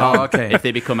early on. If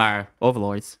they become our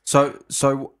overlords. So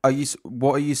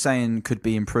what are you saying could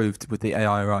be improved with the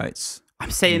AI rights?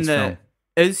 I'm saying that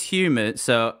as humans,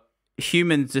 so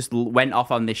humans just went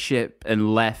off on this ship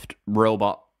and left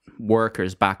robot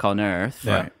workers back on Earth.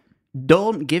 Right.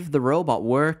 Don't give the robot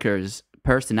workers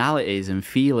personalities and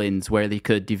feelings where they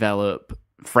could develop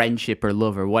friendship or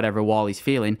love or whatever Wally's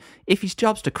feeling. If his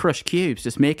job's to crush cubes,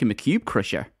 just make him a cube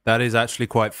crusher. That is actually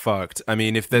quite fucked. I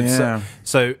mean, if there's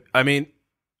I mean,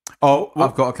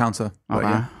 I've got a counter.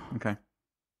 Okay.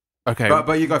 Okay,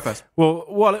 but you go first. Well,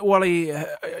 Wally,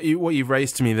 what you've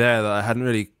raised to me there that I hadn't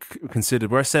really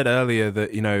considered, where I said earlier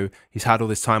that, you know, he's had all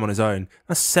this time on his own.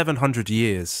 That's 700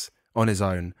 years on his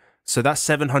own. So that's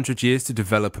 700 years to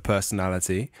develop a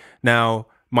personality. Now,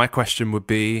 my question would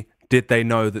be, did they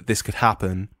know that this could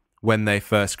happen when they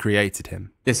first created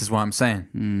him? This is what I'm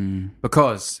saying.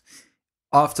 Because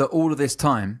after all of this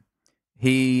time,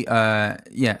 he,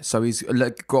 so he's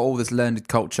got all this learned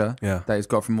culture that he's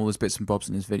got from all his bits and bobs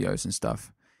in his videos and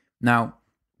stuff. Now,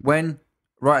 when,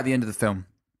 right at the end of the film,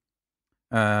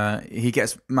 he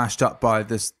gets mashed up by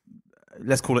this,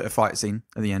 let's call it a fight scene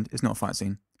at the end. It's not a fight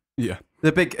scene. Yeah.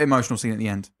 The big emotional scene at the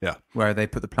end. Yeah. Where they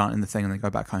put the plant in the thing and they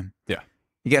go back home. Yeah.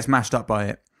 He gets mashed up by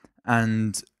it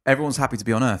and everyone's happy to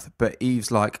be on Earth. But Eve's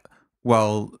like,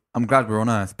 well, I'm glad we're on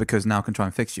Earth because now I can try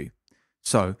and fix you.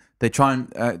 So they try and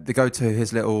they go to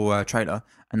his little trailer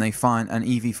and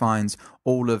Evie finds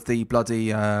all of the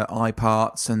bloody eye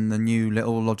parts and the new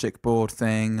little logic board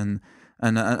thing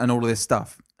and all of this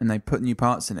stuff. And they put new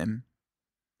parts in him.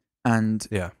 And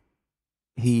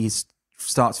he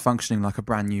starts functioning like a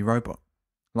brand new robot.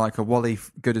 Like a Wally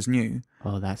good as new.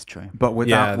 Oh, that's true. But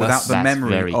without the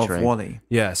memory of Wally.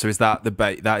 Yeah, so is that the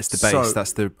base? That is the base. So,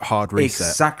 that's the hard reset.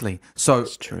 Exactly. So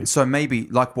maybe,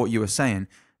 like what you were saying,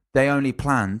 they only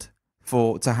planned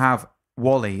to have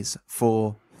Wallies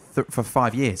for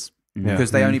 5 years.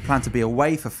 Because they only planned to be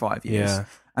away for 5 years. Yeah.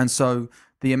 And so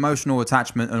the emotional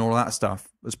attachment and all that stuff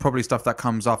was probably stuff that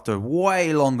comes after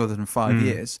way longer than 5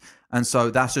 years. And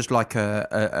so that's just like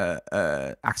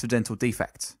a accidental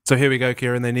defect. So here we go,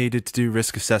 Kieran. They needed to do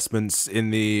risk assessments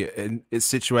in a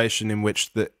situation in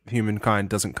which the humankind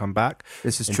doesn't come back.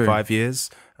 This is in true. 5 years.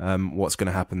 What's going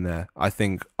to happen there? I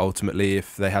think ultimately,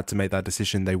 if they had to make that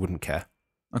decision, they wouldn't care.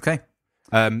 Okay.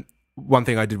 One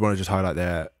thing I did want to just highlight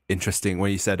there, interesting,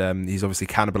 when you said he's obviously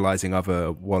cannibalizing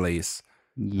other Wallies.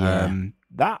 Yeah.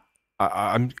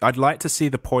 I'd like to see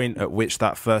the point at which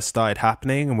that first started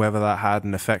happening and whether that had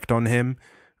an effect on him.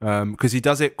 Because he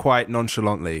does it quite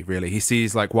nonchalantly, really. He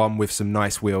sees like one with some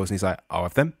nice wheels and he's like, I'll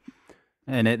have them.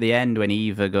 And at the end, when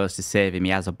Eva goes to save him,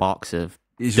 he has a box of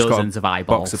He's just dozens got of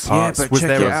eyeballs. Box of parts. Yeah, but was check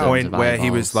there it a out. point where he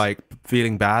was like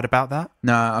feeling bad about that?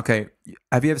 No, okay.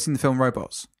 Have you ever seen the film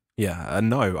Robots? Yeah,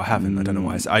 no, I haven't. I don't know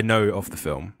why. I know of the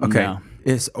film. Okay. No.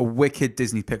 It's a wicked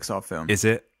Disney Pixar film. Is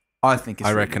it? I think it's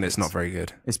I really reckon good. it's not very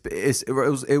good.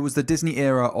 It was the Disney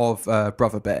era of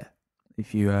Brother Bear,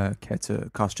 if you care to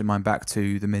cast your mind back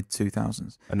to the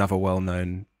mid-2000s. Another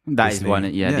well-known That Disney. is one.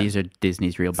 Yeah, Yeah. these are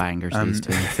Disney's real bangers. These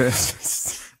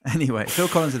two. Anyway, Phil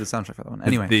Collins did the soundtrack for that one.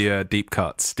 Anyway, the deep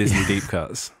cuts, Disney deep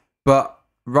cuts. but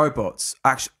robots.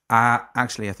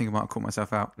 Actually, I think I might have caught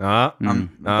myself out. I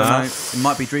don't know. It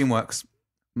might be DreamWorks.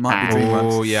 Might be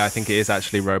DreamWorks. Oh yeah, I think it is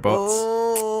actually robots.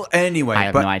 Oh, anyway, I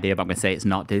have no idea, but I'm going to say it's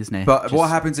not Disney. But what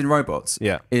happens in robots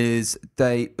Yeah. is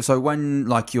so when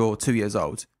like you're 2 years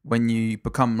old, when you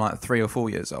become like 3 or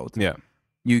 4 years old, Yeah,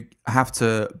 you have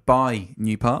to buy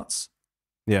new parts,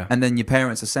 yeah. and then your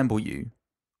parents assemble you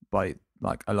by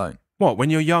like alone. What? When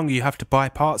you're young, you have to buy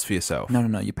parts for yourself?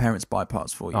 No. Your parents buy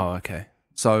parts for you. Oh, okay.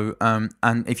 So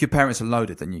and if your parents are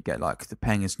loaded, then you get like the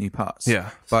paying as new parts.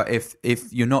 Yeah, But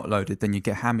if you're not loaded, then you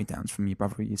get hand-me-downs from your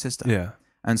brother or your sister. yeah.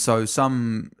 And so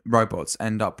some robots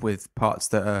end up with parts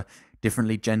that are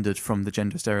differently gendered from the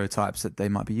gender stereotypes that they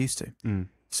might be used to. Mm.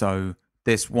 So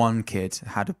this one kid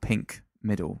had a pink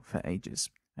middle for ages,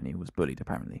 and he was bullied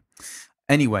apparently.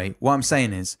 Anyway, what I'm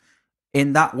saying is,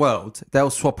 in that world,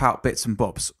 they'll swap out bits and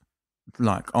bobs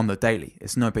like on the daily.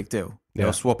 It's no big deal. They'll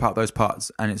Yeah. swap out those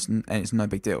parts, and it's no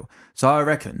big deal. So I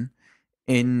reckon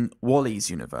in Wally's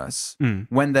universe,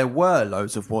 when there were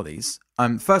loads of Wallys,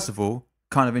 first of all,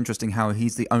 kind of interesting how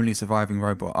he's the only surviving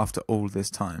robot after all this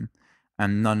time,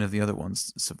 and none of the other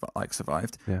ones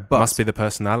survived. Yeah. But Must be the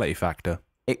personality factor.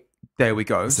 there we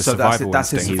go. It's the So that's survival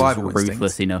his instinct. he was survival ruthless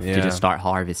instinct. enough to Yeah. just start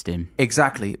harvesting.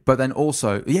 Exactly, but then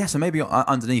also, yeah. So maybe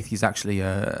underneath, he's actually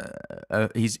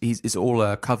it's all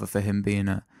a cover for him being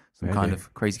some kind Maybe.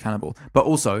 of crazy cannibal. But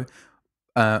also,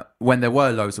 when there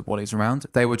were loads of Wallys around,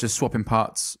 they were just swapping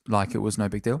parts like it was no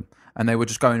big deal, and they were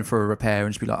just going for a repair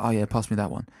and just be like, "Oh yeah, pass me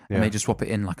that one," and Yeah. they just swap it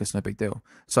in like it's no big deal.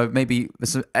 So maybe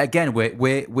again,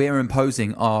 we're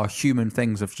imposing our human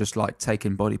things of just like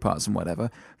taking body parts and whatever.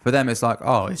 For them, it's like,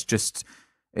 oh, it's just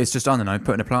I don't know,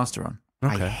 putting a plaster on.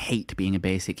 Okay. I hate being a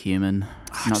basic human,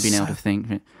 not being able to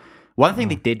think. One thing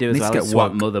they did do as Needs to well get is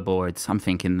swap woke. motherboards. I'm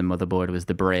thinking the motherboard was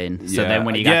the brain. So Yeah. then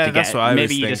when you Yeah, have to that's get, what I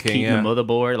maybe was you just thinking, keep yeah. the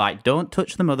motherboard. Like, don't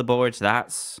touch the motherboards.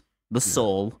 That's the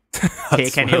soul.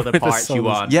 Take any where other the parts you soul is.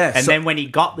 want. Yeah, And so- then when he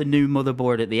got the new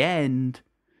motherboard at the end,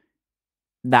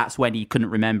 that's when he couldn't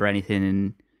remember anything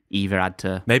and Eva had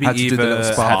to. Maybe Had to do the little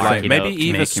Eva, spark thing. maybe To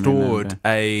Eva make him stored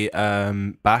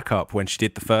remember. a backup when she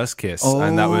did the first kiss,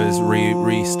 and that was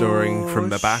restoring from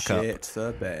the backup. Shit,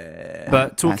 the bear.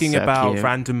 But talking so about cute.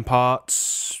 random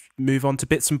parts, move on to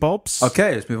bits and bobs.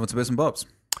 Okay, let's move on to bits and bobs.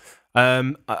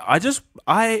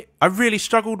 I really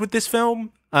struggled with this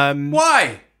film.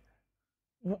 Why?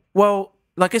 Well,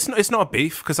 like it's not a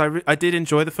beef because I did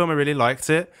enjoy the film. I really liked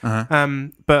it. Uh-huh.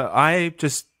 But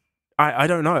I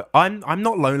don't know. I'm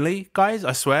not lonely, guys.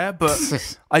 I swear.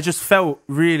 But I just felt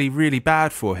really, really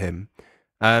bad for him.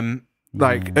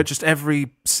 Like at just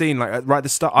every scene, like right at the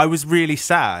start, I was really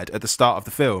sad at the start of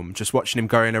the film, just watching him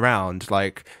going around.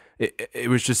 Like it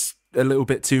was just a little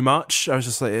bit too much. I was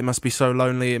just like, it must be so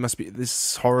lonely. It must be, this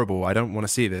is horrible. I don't want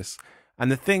to see this.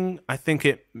 And the thing I think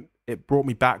it brought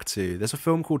me back to, there's a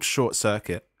film called Short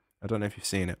Circuit. I don't know if you've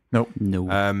seen it. Nope. No.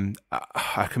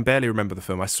 I can barely remember the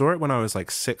film. I saw it when I was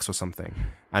like 6 or something.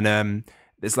 And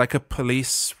there's like a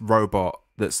police robot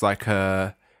that's like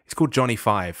it's called Johnny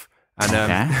Five. And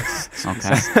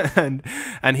Okay.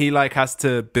 and he like has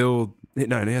to build,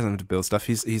 no, he doesn't have to build stuff.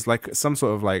 He's like some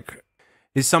sort of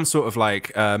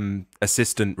like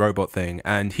assistant robot thing,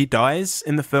 and he dies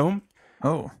in the film.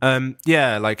 Oh.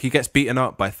 Yeah, like he gets beaten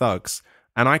up by thugs,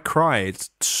 and I cried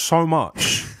so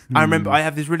much. I remember I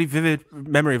have this really vivid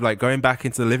memory of like going back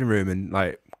into the living room and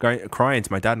like crying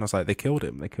to my dad, and I was like, they killed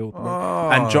him.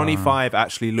 And Johnny Five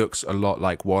actually looks a lot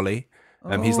like Wally.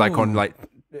 He's like on like,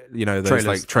 you know, those Trailers,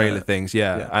 like trailer things,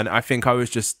 yeah. And I think I was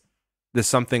just, there's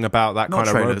something about that Not kind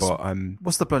trailers. of robot.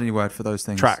 What's the bloody word for those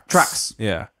things? Tracks. Tracks.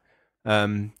 Yeah.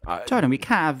 Jordan, we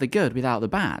can't have the good without the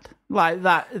bad. Like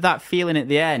that feeling at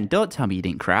the end. Don't tell me you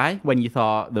didn't cry when you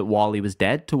thought that Wally was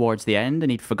dead towards the end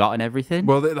and he'd forgotten everything.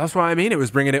 Well, that's what I mean. It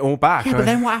was bringing it all back. yeah, but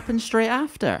then what happens straight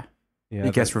after? Yeah,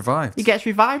 He gets revived. He gets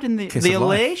revived and the Kiss of life.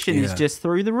 elation is Yeah. just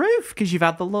through the roof because you've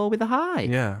had the low with the high.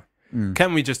 Yeah.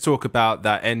 Can we just talk about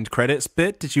that end credits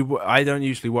bit? I don't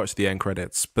usually watch the end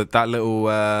credits, but that little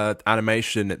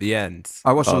animation at the end.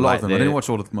 I watched a lot like of them. I didn't watch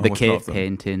all of them. I The watched a lot cave of them.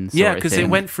 paintings. Yeah, because it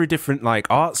went through different like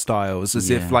art styles, as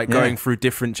if Yeah. like Yeah. going through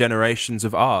different generations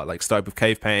of art. Like started with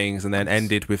cave paintings and then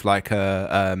ended with like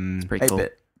a. pretty cool.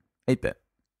 8-bit. 8-bit.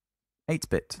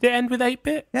 8-bit. Did it end with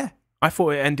 8-bit? Yeah. I thought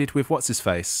it ended with what's his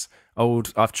face.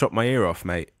 Old, I've chopped my ear off,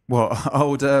 mate. What?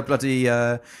 Old bloody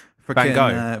frickin', Van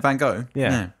Gogh. Van Gogh?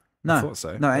 Yeah. No. I thought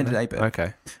so. No, it ended 8-bit.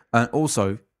 Okay. And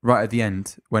also, right at the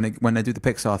end when they do the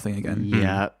Pixar thing again.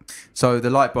 Yeah. So the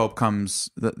light bulb comes,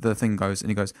 the thing goes, and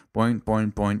he goes boing,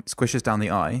 boing, boing, squishes down the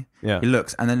eye. Yeah. He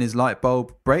looks, and then his light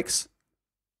bulb breaks.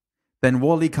 Then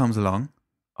Wally comes along,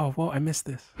 Oh, what? I missed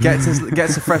this. gets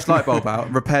a fresh light bulb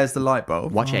out, repairs the light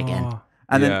bulb, Watch it again. Oh.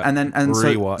 and Yeah. then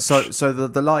Rewatch. so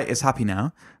the light is happy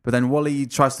now. But then Wally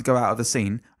tries to go out of the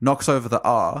scene, knocks over the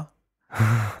R,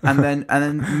 and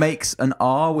then makes an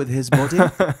R with his body,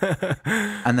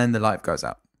 and then the light goes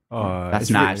out. Oh, That's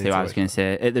it's not really actually what I was going to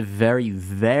say. At the very,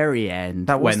 very end.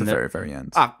 That was when the very, very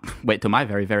end. Wait till my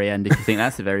very, very end if you think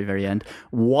that's the very, very end.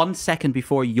 1 second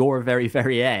before your very,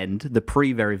 very end, the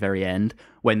very, very end,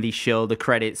 when they show the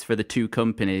credits for the two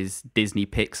companies, Disney,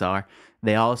 Pixar,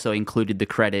 they also included the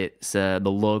credits, the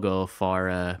logo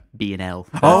for B&L.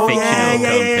 Oh,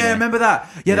 yeah. Remember that?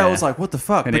 Yeah, that Yeah. was like, what the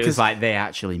fuck? And it was like they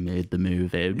actually made the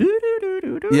movie.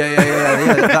 Yeah.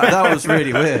 That was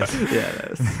really weird.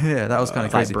 Yeah, That was kind of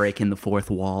it's like crazy. breaking the fourth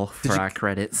wall for our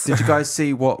credits. Did you guys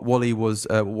see what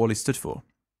Wally stood for?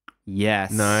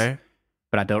 Yes. No.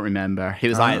 But I don't remember. He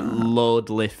was like load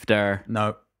lifter.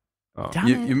 No.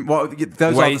 Damn it.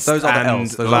 Those Waste are the and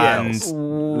L's. Those land, are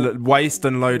the L's. waste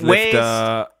and load Waste,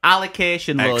 lifter.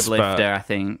 allocation load expert. lifter, I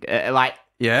think. Like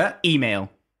Yeah. email.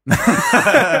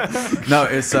 No,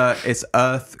 it's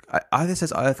Earth. Either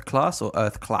says Earth Class or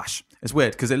Earth Clash. It's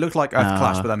weird because it looked like Earth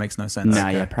Clash, but that makes no sense. Nah,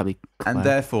 yeah, probably. And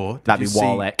therefore, did That'd you be see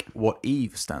Wallach. what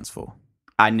Eve stands for?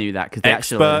 I knew that because they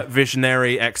Expert, actually.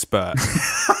 visionary, expert.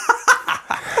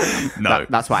 No.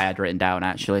 That's what I had written down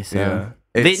actually. So. Yeah.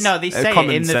 They It's say it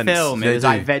common in the sense. film. They It was do.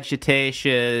 like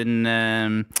vegetation.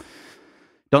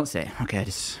 Don't say it. Okay,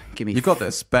 just give me. You've got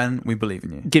this, Ben. We believe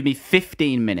in you. Give me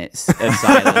 15 minutes of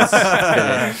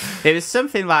silence. It was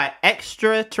something like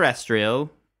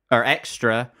extraterrestrial or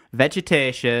extra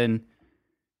vegetation.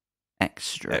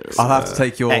 Extra. I'll have to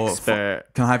take your. Expert.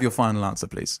 Can I have your final answer,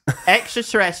 please?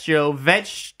 Extraterrestrial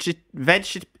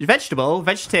vegetation.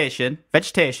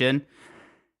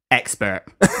 Expert.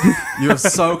 You are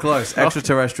so close.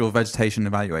 Extraterrestrial vegetation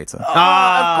evaluator.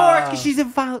 Of course, because she's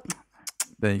a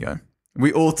There you go.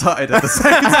 We all tutted at the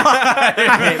same time.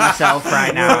 I hate myself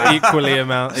right now. equally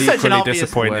Such an obvious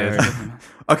disappointed. word.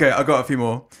 Okay, I've got a few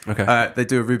more. Okay. They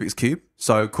do a Rubik's Cube.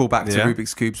 So call back to Yeah.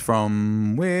 Rubik's Cubes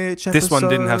from which episode? This one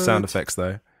didn't have sound effects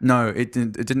though. No, it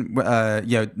didn't. It didn't.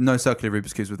 No circular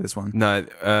Rubik's Cubes with this one. No,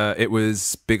 it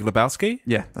was Big Lebowski.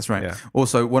 Yeah, that's right. Yeah.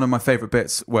 Also, one of my favorite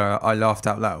bits where I laughed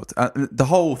out loud. The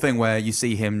whole thing where you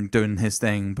see him doing his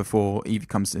thing before Evie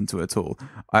comes into it at all,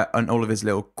 and all of his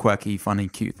little quirky, funny,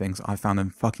 cute things. I found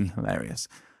them fucking hilarious.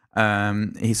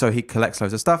 He collects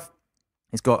loads of stuff.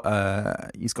 He's got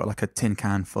like a tin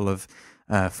can full of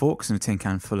forks and a tin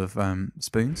can full of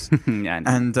spoons. Yeah,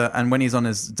 And when he's on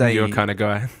his day, Your kind of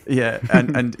guy. yeah,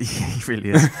 and he really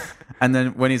is. And then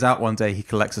when he's out one day, he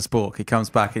collects a spork. He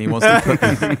comes back and he wants to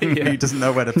put he doesn't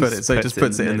know where to put it, so he just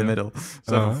puts it in the middle.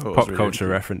 So I thought it was Pop really culture cute.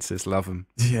 references, love them.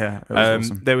 Yeah, it was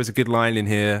awesome. There was a good line in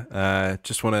here.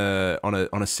 Just on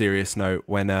a serious note,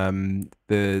 when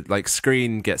the like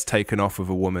screen gets taken off of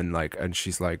a woman, like, and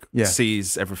she's like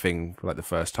sees everything for, like, the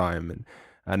first time,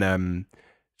 and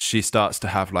she starts to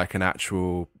have like an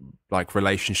actual like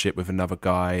relationship with another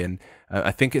guy, and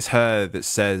I think it's her that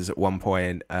says at one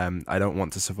point, I don't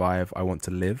want to survive, I want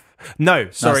to live. No,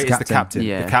 sorry, it's the captain.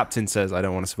 Yeah. The captain says, I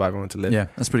don't want to survive, I want to live. Yeah,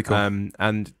 that's pretty cool.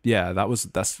 And yeah,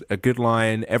 that's a good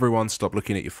line. Everyone stop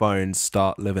looking at your phones,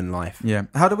 start living life. Yeah.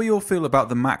 How do we all feel about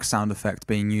the Mac sound effect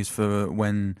being used for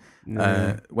when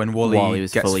Wally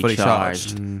was gets fully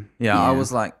charged? Yeah, I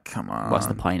was like, come on. What's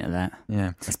the point of that?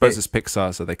 Yeah. I suppose it's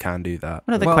Pixar, so they can do that.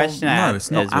 Another Well, question I no, had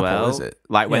it's not as Apple, well, is it?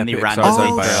 like when Yeah, they ran Pixar's to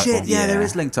owned by Oh Apple. shit! Yeah, there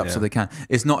is linked up, so they can.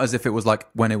 It's not as if it was like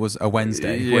when it was a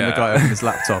Wednesday when the Yeah. guy opened his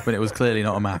laptop and it was clearly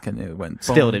not a Mac and it went.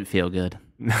 Still boom. didn't feel good.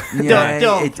 Yeah,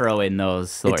 don't it- throw in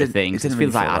those sort didn't- of things. it It, didn't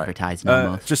feels really like feel right. advertising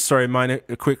almost. Just sorry,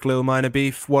 a quick little minor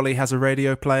beef. Wally has a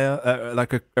radio player,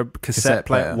 like a cassette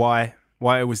player. player.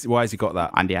 Why has he got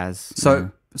that? And he has.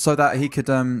 So that he could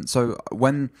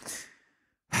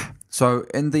so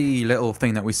in the little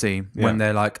thing that we see when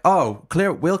they're like, oh,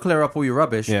 we'll clear up all your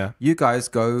rubbish. Yeah. You guys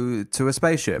go to a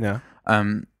spaceship. Yeah.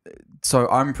 So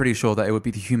I'm pretty sure that it would be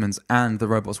the humans and the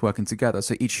robots working together.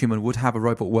 So each human would have a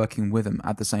robot working with them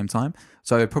at the same time.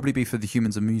 So it'd probably be for the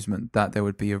humans' amusement that there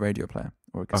would be a radio player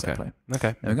or a cassette player.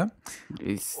 Okay. There we go.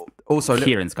 It's, Also,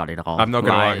 Kieran's got it all. I'm not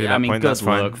gonna argue that I mean, point, good that's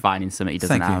fine. work finding something he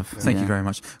doesn't Thank you. have. Thank you Yeah. very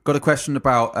much. Got a question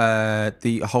about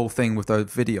the whole thing with those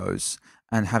videos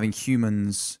and having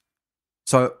humans.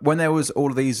 So when there was all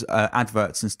of these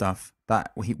adverts and stuff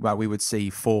that we would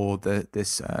see for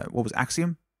this what was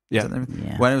Axiom? Yeah.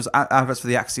 Yeah. When it was adverts for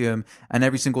the Axiom, and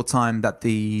every single time that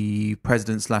the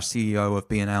president / CEO of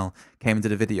B&L came into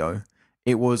the video,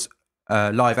 it was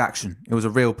live action. It was a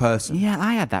real person. Yeah,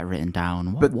 I had that written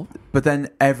down. What? But then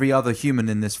every other human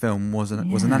in this film was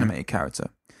an animated character.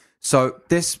 So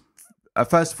this,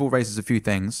 first of all, raises a few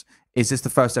things. Is this the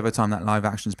first ever time that live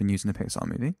action has been used in a Pixar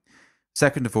movie?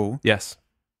 Second of all, Yes.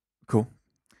 cool.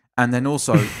 And then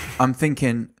also, I'm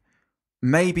thinking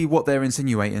maybe what they're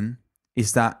insinuating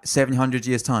is that 700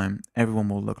 years time, everyone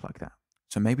will look like that.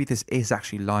 So maybe this is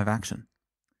actually live action.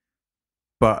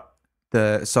 But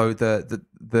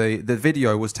the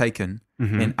video was taken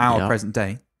in our present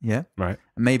day, yeah, Right.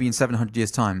 and maybe in 700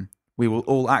 years time, we will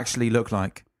all actually look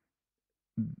like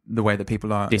the way that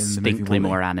people are Distinctly in the movie.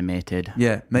 more animated.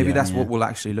 Yeah, maybe Yeah. that's what we'll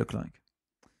actually look like.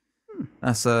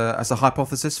 That's a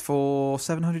hypothesis for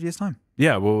 700 years time.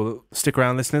 Yeah, well, stick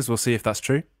around, listeners. We'll see if that's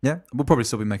true. Yeah, we'll probably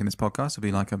still be making this podcast. It'll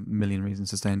be like a million reasons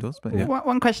to stay indoors. But yeah,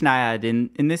 One question I had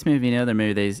in this movie and other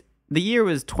movies, the year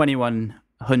was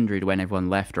 2100 when everyone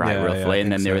left, right, Yeah, roughly, I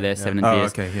and then think they so, were there yeah. 700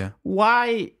 years. okay, yeah.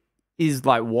 Why is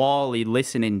like Wally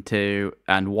listening to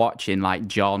and watching like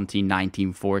jaunty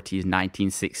 1940s,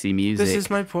 1960 music? This is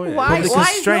my point. Why- Probably why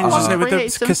because is strange, no one isn't it, with the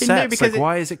create something new? cassettes? Because Like,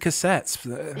 why is it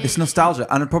cassettes? It's nostalgia,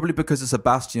 and probably because it's a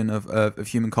bastion of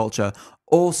human culture.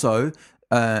 Also,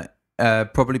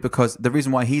 probably because the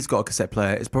reason why he's got a cassette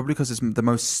player is probably because it's the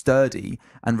most sturdy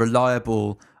and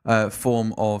reliable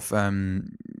form of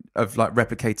like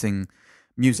replicating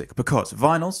music. Because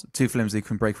vinyls, too flimsy,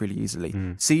 can break really easily.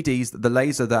 CDs, the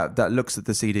laser that looks at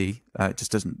the CD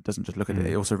just doesn't just look at it;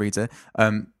 it also reads it.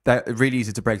 They're really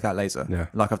easy to break that laser. Yeah.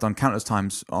 Like I've done countless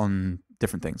times on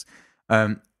different things.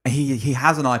 He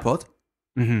has an iPod,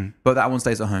 but that one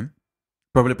stays at home,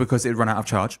 probably because it run out of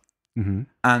charge.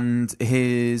 And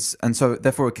so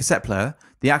therefore a cassette player,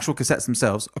 the actual cassettes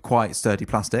themselves are quite sturdy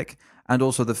plastic, and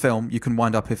also the film you can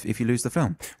wind up if you lose the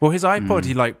film. Well, his iPod,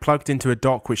 he like plugged into a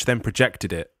dock, which then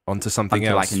projected it onto something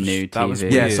Onto, else. like, a new That was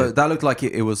TV. Yeah, weird. so that looked like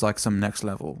it was like some next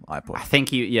level iPod. I think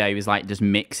he was like just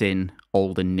mixing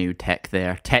old and new tech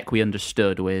there. Tech we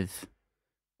understood with.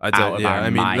 I out of our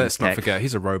mean, mind let's not tech. forget,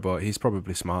 he's a robot. He's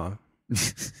probably smarter.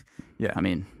 Yeah, I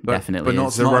mean, But- definitely. but not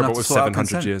is. He's a enough robot to with sort out 700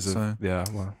 consent, years of... so- Yeah,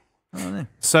 well. I don't know.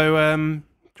 So, do you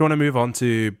want to move on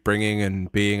to bringing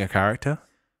and being a character?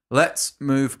 Let's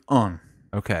move on.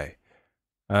 Okay.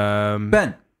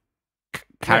 Ben.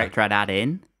 Character I'd add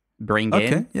in, bring Okay,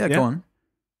 in. yeah, Yeah. go on.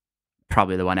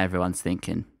 Probably the one everyone's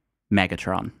thinking.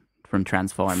 Megatron from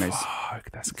Transformers. Fuck,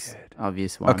 that's good.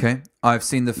 Obvious one. Okay, I've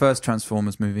seen the first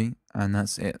Transformers movie, and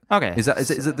that's it. Okay. Is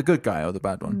it the good guy or the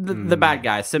bad one? The bad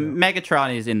guy. So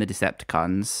Megatron is in the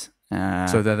Decepticons.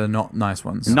 So they're the not nice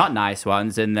ones. Not nice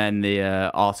ones, and then the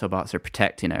Autobots are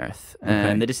protecting Earth.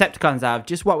 And the Decepticons have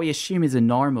just what we assume is a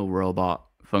normal robot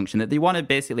function, that they want to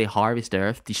basically harvest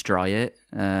Earth, destroy it.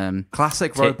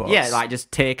 Classic robots. Yeah, like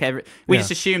just take We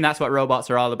just assume that's what robots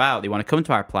are all about. They want to come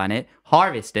to our planet,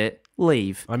 harvest it,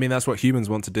 leave. I mean, that's what humans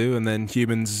want to do, and then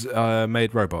humans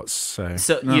made robots. So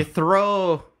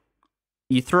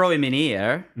You throw him in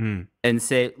here and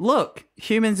say, look,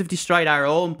 humans have destroyed our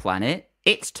own planet.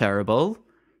 It's terrible.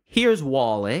 Here's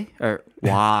Wally, or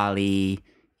Wally.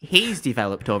 He's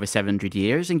developed over 700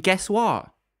 years, and guess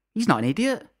what? He's not an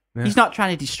idiot. Yeah. He's not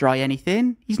trying to destroy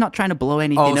anything. He's not trying to blow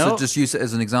anything so up. just use it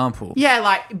as an example. Yeah,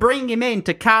 like bring him in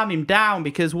to calm him down,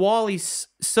 because Wally's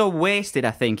so wasted,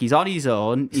 I think. He's on his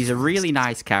own. He's a really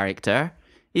nice character.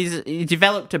 He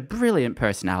developed a brilliant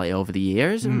personality over the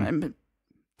years. I'm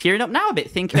tearing up now a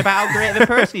bit thinking about how great of a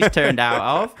person he's turned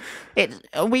out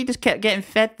of. We just kept getting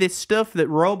fed this stuff that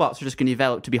robots are just going to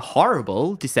develop to be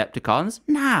horrible Decepticons.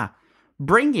 Nah.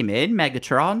 Bring him in,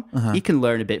 Megatron. He can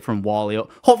learn a bit from Wally.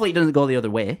 Hopefully it doesn't go the other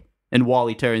way and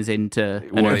Wally turns into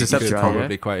an Or Earth he could destroyer.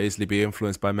 probably quite easily be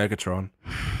influenced by Megatron.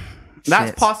 That's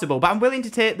Shit. possible, but I'm willing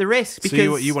to take the risk because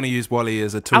So you want to use Wally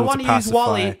as a tool I want to to use pacify...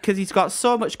 Wally because he's got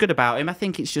so much good about him. I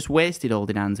think it's just wasted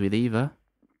holding hands with Eva.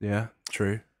 Yeah,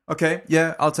 true. Okay,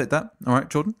 yeah, I'll take that. All right,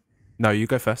 Jordan. No, you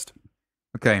go first.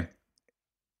 Okay.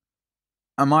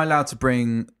 Am I allowed to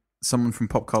bring someone from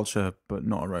pop culture but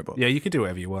not a robot? Yeah, you could do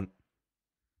whatever you want.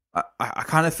 I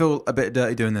kind of feel a bit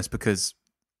dirty doing this because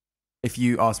if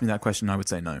you asked me that question, I would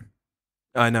say no.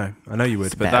 I know you would,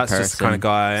 He's a but better that's just the kind of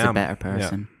person. guy I He's am. a better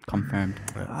person. Confirmed.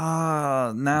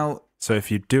 Now. So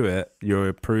if you do it,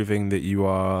 you're proving that you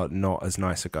are not as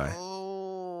nice a guy.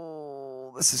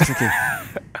 Oh, this is tricky.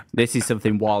 This is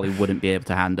something Wally wouldn't be able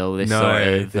to handle. This No, sort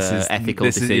of this is- ethical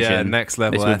this is- decision. yeah, next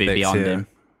level This would be ethics beyond here. him.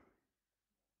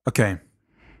 Okay.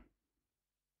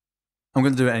 I'm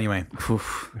going to do it anyway.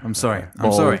 Oof. I'm sorry. I'm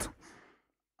Bold. sorry.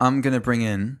 I'm going to bring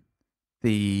in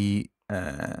the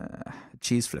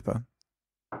cheese flipper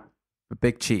the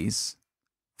Big Cheese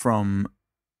from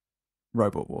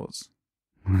Robot Wars?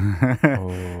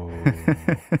 Oh.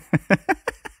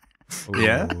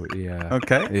 Yeah? Yeah.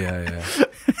 Okay. Yeah.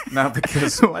 Now,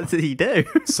 because What did he do?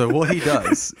 so what he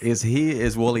does is he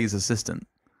is Wally's assistant.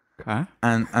 Okay.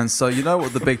 And so you know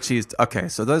what the Big Cheese... Okay,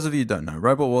 so those of you who don't know,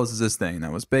 Robot Wars is this thing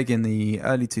that was big in the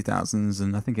early 2000s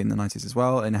and I think in the 90s as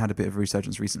well, and it had a bit of a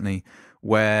resurgence recently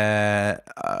where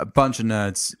a bunch of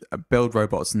nerds build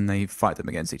robots and they fight them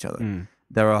against each other.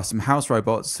 There are some house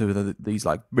robots who are these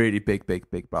like really big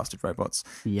bastard robots.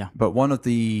 Yeah. But one of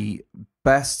the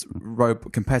best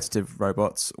competitive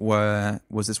robots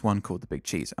was this one called the Big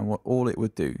Cheese. And what all it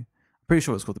would do... I'm pretty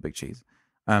sure it's called the Big Cheese.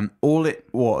 All it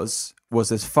was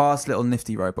this fast little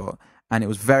nifty robot, and it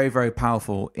was very, very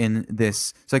powerful in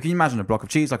this. So can you imagine a block of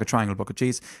cheese, like a triangle block of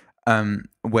cheese,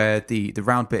 where the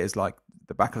round bit is like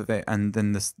the back of it, and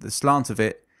then the slant of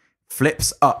it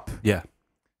flips up. Yeah.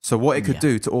 So what it could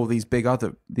do to all these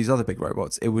other big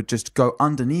robots, it would just go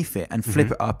underneath it and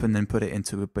flip it up, and then put it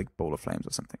into a big ball of flames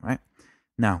or something, right?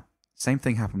 Now, same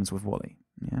thing happens with Wally.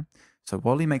 Yeah. So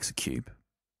Wally makes a cube.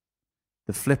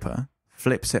 The flipper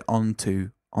flips it on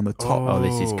the top. Oh,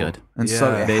 this is good. And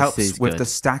so it This helps is with good. the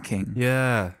stacking.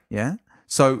 Yeah. Yeah.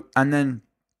 So, and then,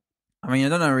 I mean,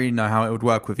 I don't really know how it would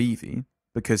work with Evie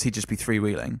because he'd just be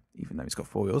three-wheeling, even though he's got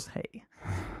four wheels. Hey.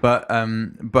 But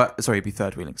sorry, he'd be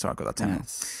third-wheeling. Sorry, I got that down.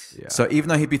 Yes. Yeah. So even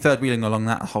though he'd be third-wheeling along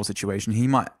that whole situation, he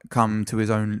might come to his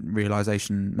own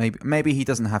realization. Maybe he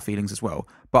doesn't have feelings as well.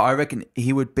 But I reckon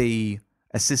he would be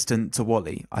assistant to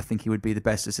Wally. I think he would be the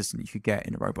best assistant you could get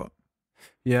in a robot.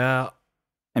 Yeah.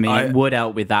 I mean, it would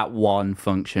help with that one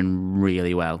function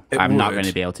really well. I'm not going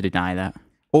to be able to deny that.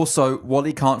 Also,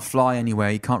 Wally can't fly anywhere.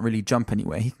 He can't really jump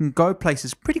anywhere. He can go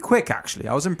places pretty quick, actually.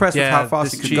 I was impressed with how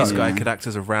fast he this could go. cheese guy could act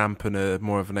as a ramp and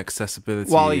more of an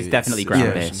accessibility. Wally, he's definitely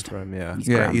situation ground-based. for him,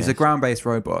 yeah. He's a ground-based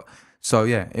robot. So,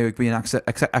 yeah, it would be an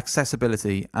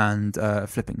accessibility and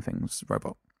flipping things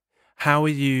robot. How are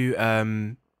you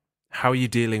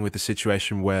dealing with the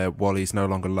situation where Wally's no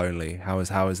longer lonely? How is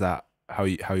that? How are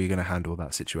you going to handle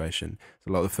that situation?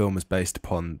 So a lot of the film is based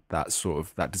upon that sort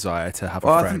of that desire to have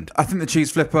a friend. I think the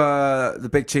cheese flipper, the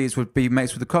Big Cheese, would be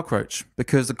mates with the cockroach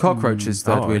because the cockroach is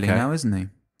third wheeling now, isn't he?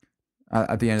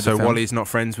 At the end of the film. So Wally's not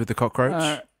friends with the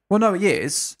cockroach? Well, no, he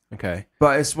is. Okay,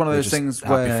 but it's one of They're those just things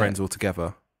happy where friends all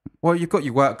together. Well, you've got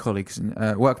your work colleagues and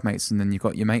workmates, and then you've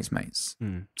got your mates.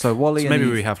 Mm. So Wally, so maybe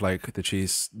we have like the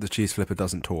cheese flipper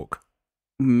doesn't talk.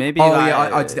 Maybe. Oh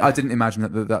yeah, I didn't imagine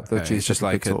that the cheese it's just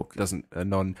like talk.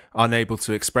 unable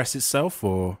to express itself,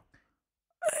 or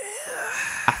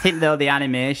I think though the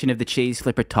animation of the cheese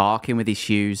flipper talking with his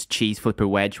huge cheese flipper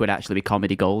wedge would actually be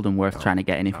comedy gold and worth trying to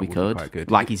get in if we would be could. quite good.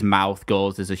 Like his mouth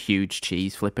goes as a huge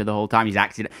cheese flipper the whole time. He's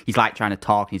like trying to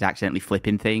talk and he's accidentally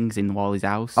flipping things in Wally's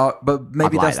house. But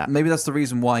maybe I'd like that's that. the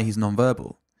reason why he's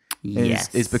non-verbal.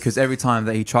 Yes. Is because every time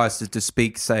that he tries to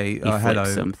speak, say hello,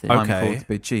 something. I'm Okay. called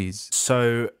Big Cheese.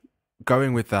 so.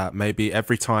 Going with that, maybe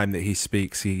every time that he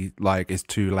speaks, he like is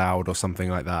too loud or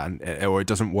something like that, or it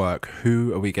doesn't work.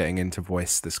 Who are we getting in to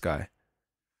voice this guy?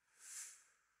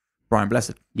 Brian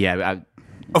Blessed. Yeah,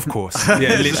 Of course, yeah,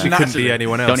 it literally couldn't be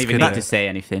anyone else. don't even could need it? to say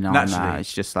anything on Naturally. that.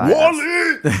 It's just like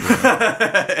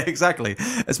Wally. Exactly.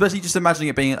 Especially just imagining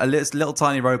it being a little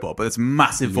tiny robot, but this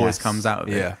massive voice Yes. comes out of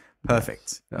it. Yeah.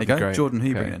 Perfect. There That'd you be go. great. Jordan, who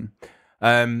you Okay. bringing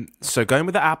in? So going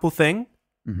with the Apple thing,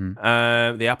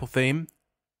 Mm-hmm. the Apple theme,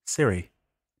 Siri.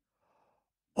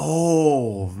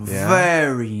 Oh, Yeah.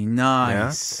 very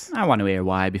nice. I want to hear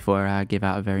why before I give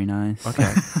out a very nice.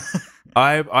 Okay.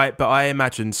 But I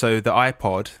imagine so the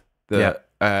iPod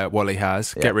that Wally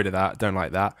has, get rid of that. Don't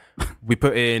like that. We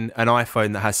put in an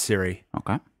iPhone that has Siri.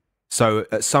 Okay. So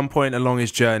at some point along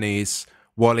his journeys,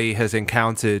 Wally has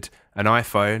encountered an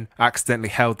iPhone, accidentally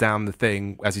held down the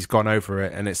thing as he's gone over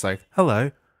it, and it's like,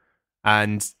 hello.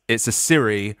 And it's a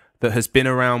Siri that has been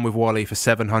around with Wally for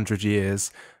 700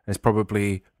 years. Is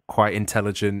probably quite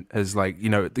intelligent, as like, you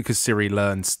know, because Siri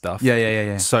learns stuff.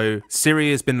 Yeah. So Siri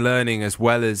has been learning as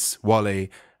well as Wally,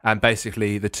 and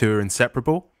basically the two are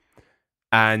inseparable.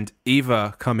 And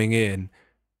Eva coming in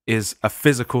is a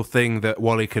physical thing that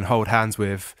Wally can hold hands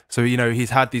with. So, you know,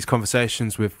 he's had these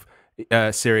conversations with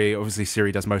Siri. Obviously,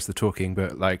 Siri does most of the talking,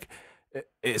 but like,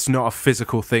 it's not a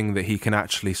physical thing that he can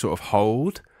actually sort of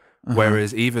hold.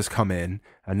 Whereas Eva's come in,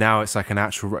 and now it's like an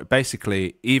actual.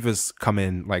 Basically, Eva's come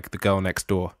in like the girl next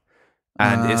door,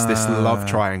 and it's this love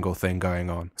triangle thing going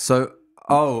on. So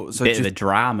Bit of the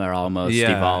drama almost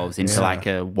Yeah, evolves into yeah. like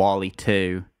a Wally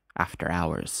 2 After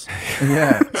Hours.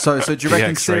 yeah. So do you reckon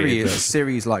X-rated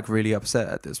Siri's like really upset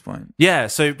at this point? Yeah,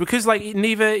 so because like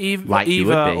neither Like you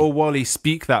would Eva be. or Wally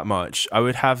speak that much, I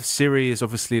would have Siri as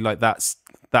obviously like that's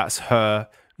that's her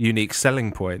unique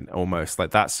selling point almost.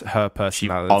 Like that's her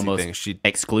personality almost thing. She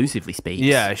exclusively speaks.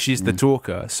 Yeah, she's the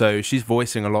talker. So she's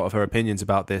voicing a lot of her opinions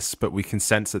about this, but we can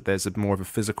sense that there's more of a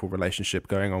physical relationship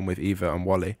going on with Eva and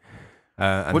Wally.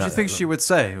 What do you think she would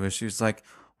say? Where she was like,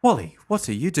 Wally, what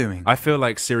are you doing? I feel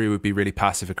like Siri would be really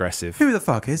passive aggressive. Who the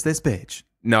fuck is this bitch?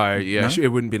 No, yeah, it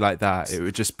wouldn't be like that. It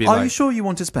would just be Are you sure you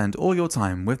want to spend all your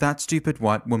time with that stupid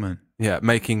white woman? Yeah,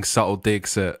 making subtle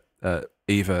digs at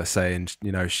Eva, saying,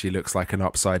 she looks like an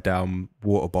upside down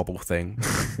water bobble thing.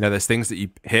 There's things that you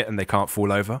hit and they can't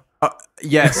fall over.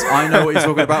 Yes, I know what you're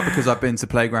talking about because I've been to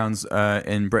playgrounds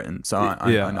in Britain. So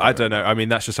I don't know. I mean,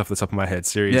 that's just off the top of my head.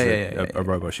 Siri's a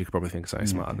robot. She could probably think something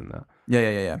smarter than that.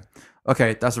 Yeah.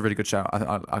 Okay, that's a really good shout.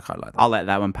 I quite like that. I'll let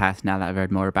that one pass now that I've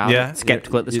heard more about it.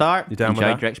 Skeptical at the start. You down with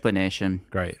Enjoyed that? your explanation.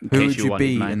 Great. Who would you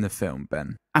be in the film,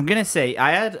 Ben? I'm going to say,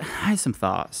 I had some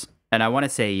thoughts, and I want to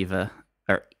say Eva,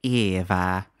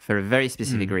 for a very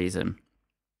specific reason.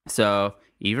 So,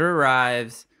 Eva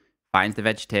arrives, finds the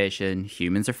vegetation,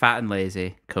 humans are fat and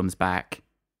lazy, comes back.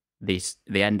 The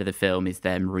end of the film is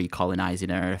them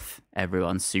recolonizing Earth.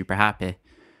 Everyone's super happy.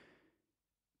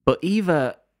 But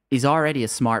Eva is already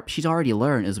she's already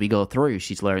learned as we go through.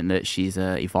 She's learned that she's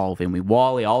evolving with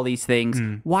Wally, all these things.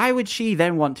 Why would she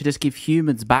then want to just give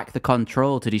humans back the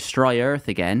control to destroy Earth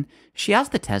again? She has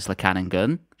the Tesla cannon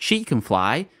gun. She can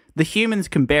fly. The humans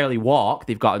can barely walk.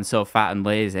 They've gotten so fat and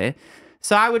lazy.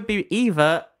 So I would be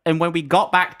Eva, and when we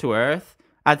got back to Earth,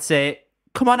 I'd say,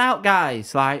 come on out,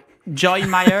 guys. Like, join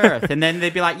my Earth. And then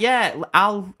they'd be like, yeah,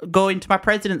 I'll go into my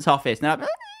president's office. And I'd be like,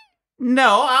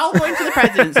 no, I'll go into the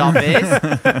president's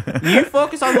office. You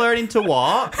focus on learning to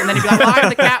walk. And then he'd be like, well, I'm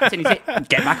the captain. He'd say,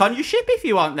 get back on your ship if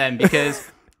you want then, because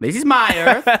this is my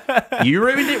Earth. You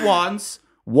ruined it once.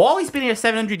 Wally's been here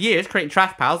 700 years creating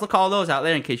trash piles. Look at all those out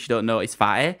there in case you don't notice,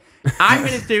 fatty. I'm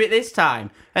going to do it this time.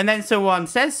 And then someone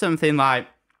says something like,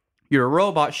 you're a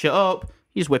robot, shut up.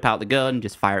 You just whip out the gun,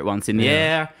 just fire it once in the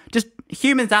air. Just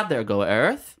humans had their go at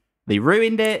Earth. They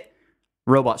ruined it.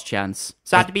 Robots' chance.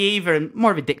 So I had to be even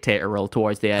more of a dictator role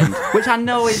towards the end, which I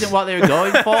know isn't what they were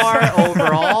going for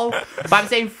overall. But I'm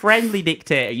saying friendly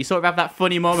dictator. You sort of have that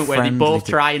funny moment where they both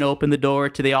try and open the door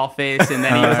to the office, and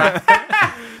then he was like,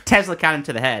 Tesla cannon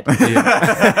to the head.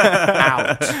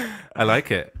 Out. I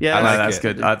like it. Yeah, that's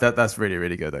good. That's really,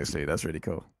 really good, actually. That's really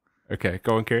cool. Okay,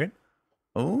 go on, Keiran.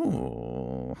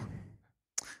 Oh.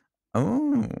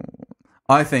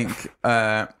 I think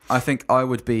I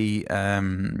would be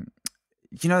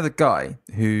the guy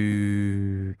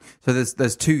who, so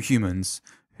there's two humans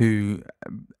who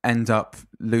end up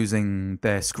losing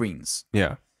their screens.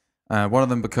 Yeah. One of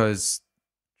them because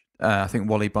I think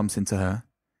Wally bumps into her.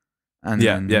 And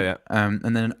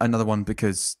and then another one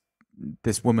because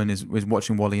this woman is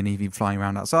watching Wally and Evie flying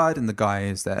around outside, and the guy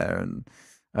is there,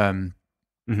 and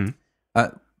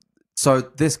so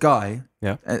this guy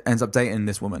ends up dating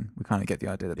this woman. We kind of get the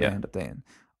idea that they end up dating.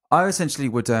 I essentially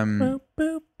would I've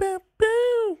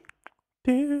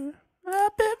been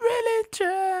really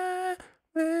trying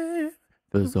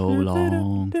for so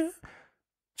long.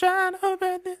 Trying to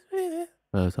open this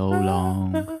for so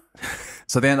long.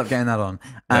 So they end up getting that on,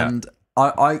 and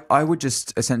I would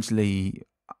just essentially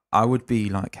I would be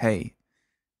like, hey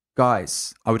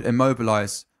guys, I would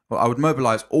mobilize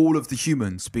all of the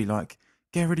humans, be like,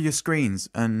 get rid of your screens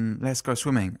and let's go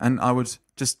swimming. And I would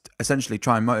just essentially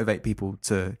try and motivate people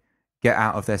to get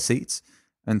out of their seats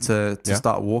and to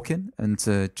start walking and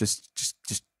to just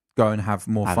go and have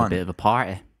more fun. Have a bit of a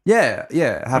party. Yeah.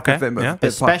 Have a bit of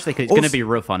especially because it's going to be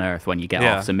rough on Earth when you get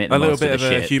off. So a little bit of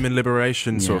a human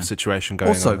liberation sort of situation going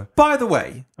on. Also, by the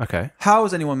way, how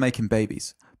is anyone making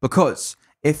babies? Because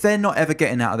if they're not ever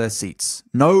getting out of their seats,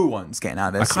 no one's getting out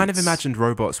of their seats. I kind of imagined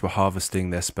robots were harvesting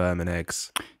their sperm and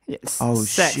eggs.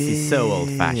 Sex is so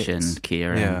old-fashioned,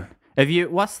 Keiran. Yeah. Have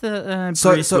you? What's the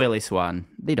Bruce Willis one?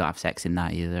 They don't have sex in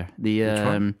that either.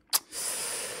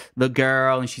 The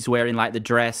girl, and she's wearing like the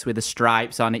dress with the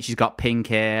stripes on it. She's got pink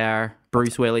hair.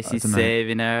 Bruce Willis is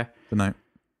saving her.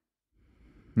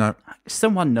 No.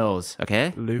 Someone knows,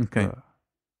 okay? Okay.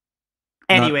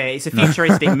 Anyway, it's a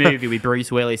futuristic movie with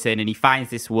Bruce Willis in, and he finds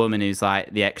this woman who's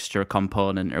like the extra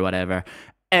component or whatever.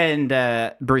 And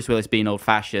Bruce Willis, being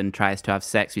old-fashioned, tries to have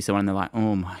sex with someone, and they're like,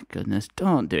 oh my goodness,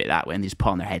 don't do it that way. And they just put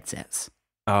on their headsets.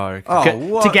 Oh, okay.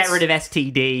 To get rid of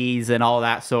STDs and all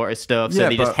that sort of stuff. So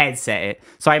they just headset it.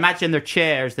 So I imagine their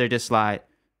chairs, they're just like,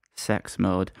 sex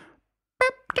mode.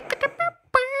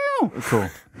 Cool.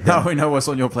 Now we know what's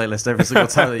on your playlist every single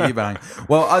time that you bang.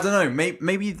 Well, I don't know.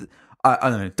 Maybe I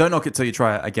don't know. Don't knock it till you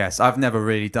try it, I guess. I've never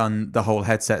really done the whole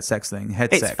headset sex thing.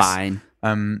 It's fine.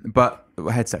 But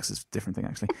head sex is a different thing,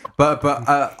 actually. But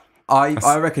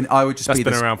I reckon I would just That's be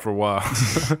been this. around for a while.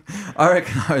 I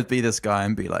reckon I would be this guy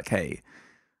and be like, "Hey,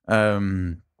 do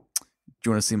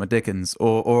you want to see my Dickens?"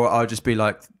 Or I'll just be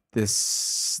like,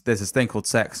 "There's this thing called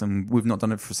sex, and we've not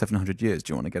done it for 700 years.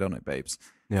 Do you want to get on it, babes?"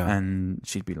 Yeah. And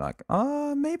she'd be like,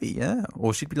 maybe, yeah."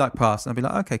 Or she'd be like, "Pass," and I'd be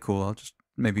like, "Okay, cool. I'll just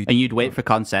maybe." And you'd wait for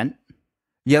consent.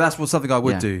 Yeah, that's something I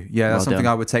would Yeah. do. Yeah, that's Well something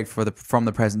done. I would take from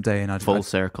the present day, and I'd Full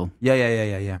circle.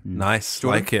 Yeah. Nice.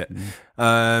 Jordan? Like it.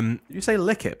 Did you say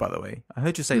lick it, by the way? I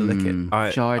heard you say lick it.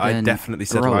 I Jordan, definitely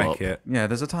said grow like up. it. Yeah,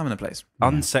 there's a time and a place.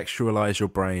 Unsexualize your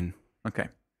brain. Okay.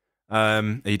 Are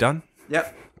you done?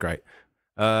 Yep. Great.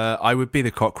 I would be the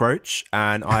cockroach,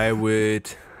 and I would.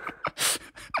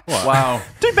 What? Wow.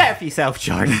 Do better for yourself,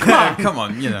 Jordan. Come on. Come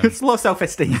on, you know. It's low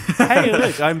self-esteem. Hey,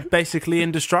 look, I'm basically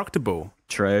indestructible.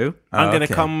 True. I'm going to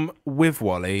okay. come with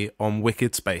Wally on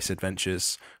wicked space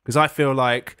adventures because I feel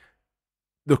like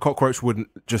the cockroach wouldn't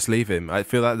just leave him. I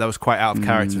feel like that was quite out of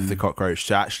character for the cockroach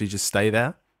to actually just stay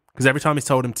there. Because every time he's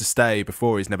told him to stay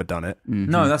before, he's never done it.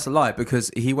 No, that's a lie because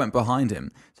he went behind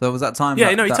him. So there was that time. Yeah,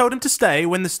 that, no, he that- told him to stay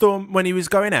when he was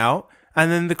going out,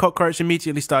 and then the cockroach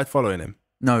immediately started following him.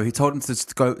 No, he told him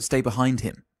to stay behind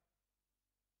him.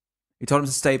 He told him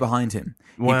to stay behind him.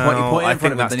 Well, he pointed I in front think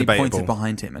of him, that's then he debatable. pointed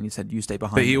behind him, and he said, "You stay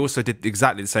behind." But he me." also did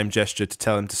exactly the same gesture to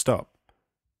tell him to stop.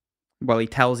 Well, he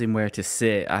tells him where to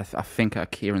sit. I think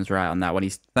Kieran's right on that when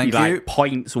Thank he like, you.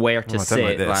 points where to Oh, I don't sit.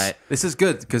 like this. Like, This is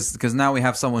good because now we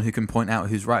have someone who can point out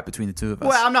who's right between the two of us.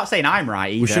 well, I'm not saying I'm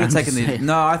right either. we should have I'm taken just the. saying-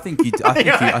 No, I think you.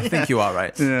 I think you are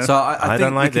right. So I I think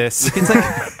don't like we can, this. We can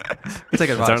take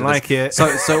advantage. Don't of like this.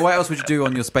 it. So what else would you do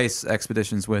on your space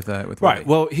expeditions with Wally? Right.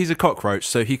 Well, he's a cockroach,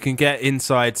 so he can get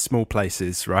inside small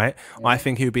places, right? I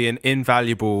think he'd be an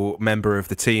invaluable member of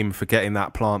the team for getting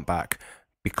that plant back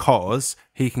because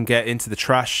he can get into the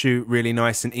trash chute really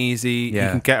nice and easy. Yeah.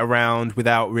 He can get around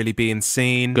without really being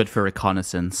seen. Good for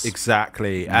reconnaissance.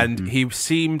 Exactly. And he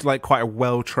seemed like quite a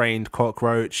well-trained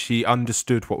cockroach. He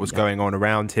understood what was going on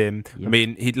around him. I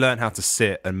mean, he'd learn how to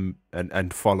sit and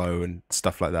follow and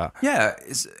stuff like that. Yeah,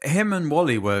 him and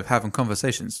Wally were having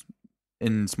conversations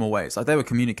in small ways. Like they were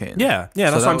communicating. Yeah, So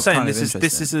that's that what I'm was saying. kind of This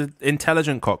interesting. is an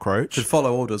intelligent cockroach. Could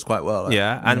follow orders quite well.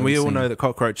 Yeah, and we all know that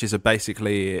cockroaches are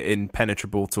basically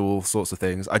impenetrable to all sorts of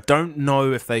things. I don't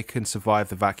know if they can survive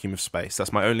the vacuum of space.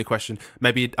 That's my only question.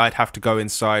 Maybe I'd have to go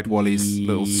inside Wally's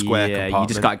little square Yeah, compartment.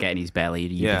 you just got to get in his belly.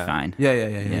 You'd Yeah. be fine.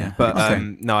 Yeah. But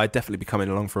Okay. no, I'd definitely be coming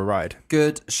along for a ride.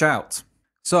 Good shout.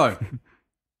 So,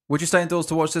 would you stay indoors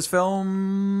to watch this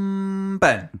film,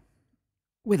 Ben?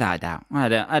 Without a doubt.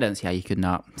 I don't see how you could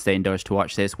not stay indoors to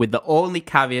watch this, with the only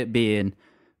caveat being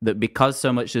that because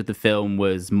so much of the film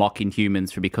was mocking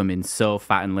humans for becoming so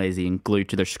fat and lazy and glued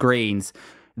to their screens,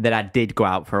 that I did go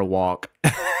out for a walk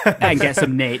and get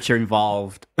some nature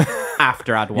involved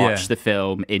after I'd watched the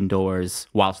film indoors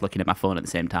whilst looking at my phone at the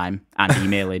same time and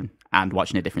emailing and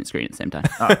watching a different screen at the same time.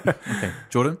 Okay,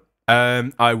 Jordan.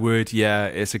 I would, yeah.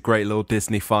 It's a great little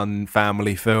Disney fun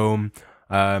family film.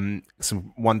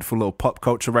 Some wonderful little pop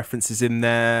culture references in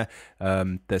there.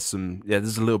 There's a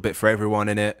little bit for everyone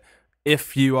in it.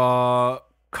 If you are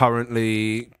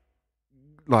currently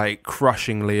like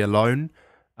crushingly alone,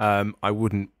 I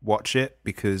wouldn't watch it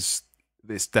because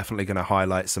it's definitely going to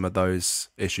highlight some of those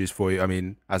issues for you. I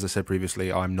mean, as I said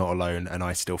previously, I'm not alone and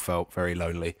I still felt very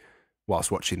lonely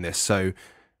whilst watching this. So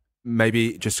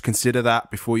maybe just consider that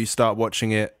before you start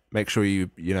watching it. Make sure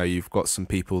you've got some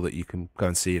people that you can go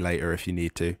and see later if you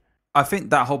need to. I think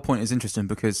that whole point is interesting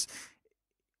because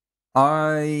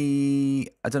I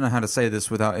don't know how to say this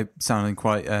without it sounding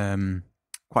quite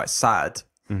sad.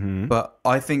 Mm-hmm. But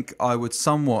I think I would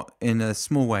somewhat, in a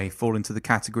small way, fall into the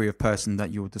category of person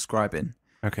that you're describing.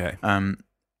 Okay.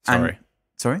 Sorry.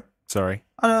 Sorry.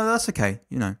 Oh, no, that's okay.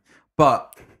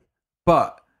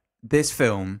 But this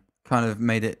film kind of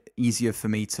made it easier for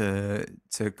me to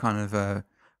kind of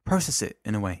process it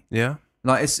in a way. Yeah.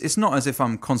 Like it's not as if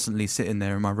I'm constantly sitting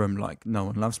there in my room like no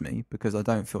one loves me, because I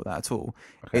don't feel that at all.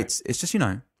 Okay. It's just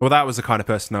Well, that was the kind of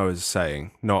person I was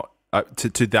saying. Not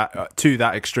to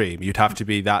that extreme. You'd have to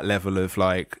be that level of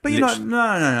like. But no.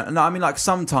 I mean, like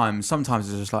sometimes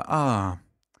it's just like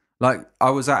like I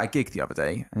was at a gig the other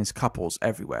day and there's couples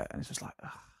everywhere and it's just like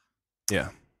Yeah.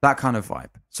 that kind of vibe.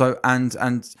 So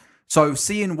so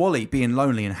seeing Wally being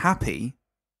lonely and happy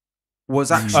was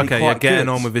actually Okay. quite Yeah. Getting good.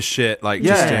 on with his shit. Like.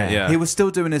 Yeah, Just, yeah. he was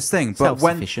still doing his thing, but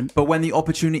Self-sufficient. when the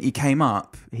opportunity came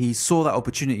up, he saw that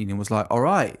opportunity and was like, "All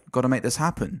right, got to make this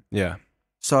happen." Yeah.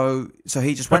 So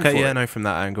he just went Okay. for Yeah. it. No. From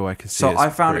that angle, I can see. So it's I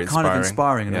found pretty it kind of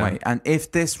inspiring in Yeah. a way. And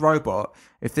if this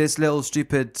little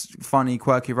stupid, funny,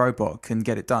 quirky robot can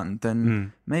get it done,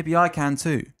 then maybe I can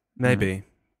too. Maybe.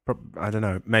 I don't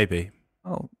know. Maybe.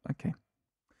 Oh, okay.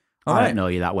 I don't know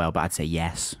you that well, but I'd say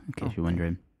yes, in case you're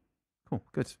wondering. Cool,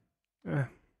 good. Yeah.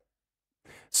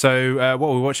 So, what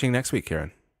are we watching next week,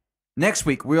 Kieran? Next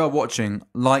week, we are watching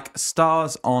Like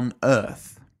Stars on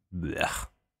Earth, Blech.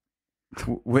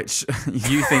 which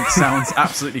you think sounds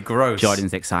absolutely gross.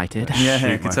 Jordan's excited. Yeah, I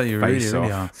Shoot can tell you my really, face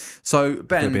really off. are. So, There'll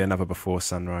Ben, be another Before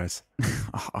Sunrise.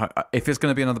 if it's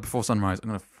going to be another Before Sunrise, I'm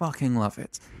going to fucking love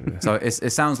it. So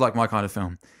it sounds like my kind of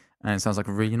film, and it sounds like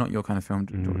really not your kind of film,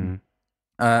 Jordan.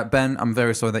 Ben, I'm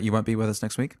very sorry that you won't be with us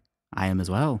next week. I am as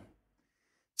well.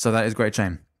 So that is a great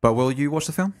shame. But will you watch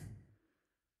the film?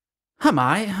 I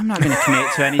might. I'm not going to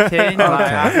commit to anything.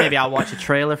 Maybe I'll watch a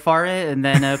trailer for it and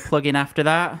then plug in after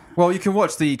that. Well, you can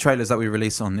watch the trailers that we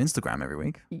release on Instagram every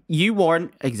week. You warn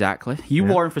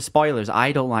for spoilers.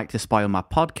 I don't like to spoil my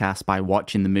podcast by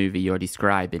watching the movie you're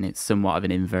describing. It's somewhat of an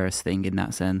inverse thing in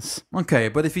that sense. Okay,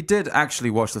 but if you did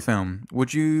actually watch the film,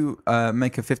 would you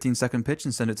make a 15-second pitch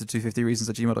and send it to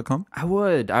 250reasons@gmail.com? I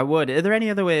would. Are there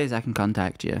any other ways I can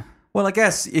contact you? Well, I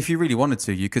guess if you really wanted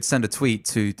to, you could send a tweet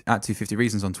to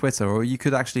 @250reasons on Twitter, or you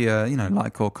could actually,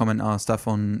 like or comment our stuff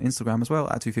on Instagram as well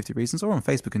 @250reasons, or on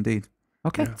Facebook indeed.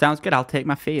 Okay, sounds good. I'll take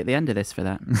my fee at the end of this for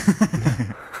that.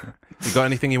 You got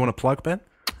anything you want to plug, Ben?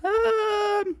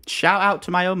 Shout out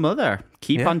to my own mother.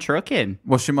 Keep on trucking.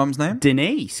 What's your mum's name?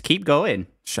 Denise, keep going.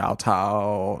 Shout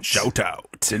out,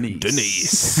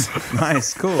 Denise.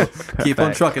 Nice, cool. Keep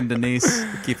on trucking, Denise.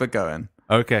 Keep it going.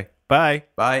 Okay, bye.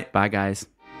 Bye. Bye, guys.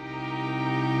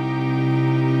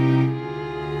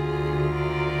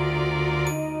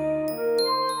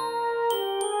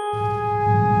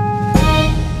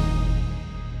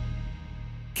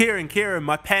 Kieran,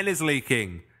 my pen is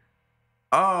leaking.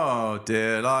 Oh,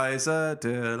 dear Liza,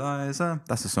 dear Liza.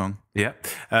 That's a song. Yeah.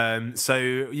 So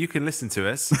you can listen to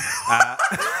us.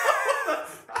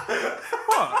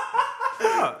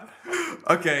 What?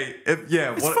 Okay,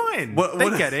 It's fine.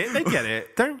 They get it. They get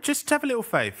it. Don't just have a little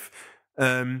faith.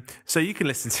 So you can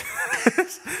listen to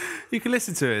us. You can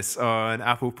listen to us on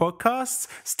Apple Podcasts,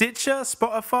 Stitcher,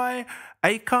 Spotify,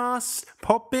 Acast,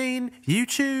 Podbean,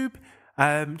 YouTube.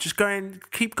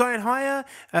 Keep going higher.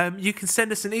 You can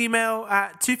send us an email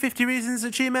at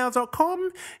 250reasons@gmail.com.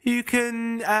 You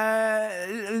can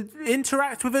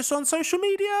interact with us on social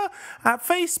media at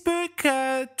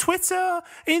Facebook, Twitter,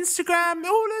 Instagram,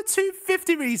 all at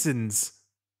 250 Reasons.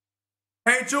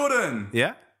 Hey, Jordan.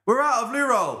 Yeah? We're out of Lou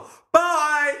Roll.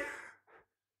 Bye.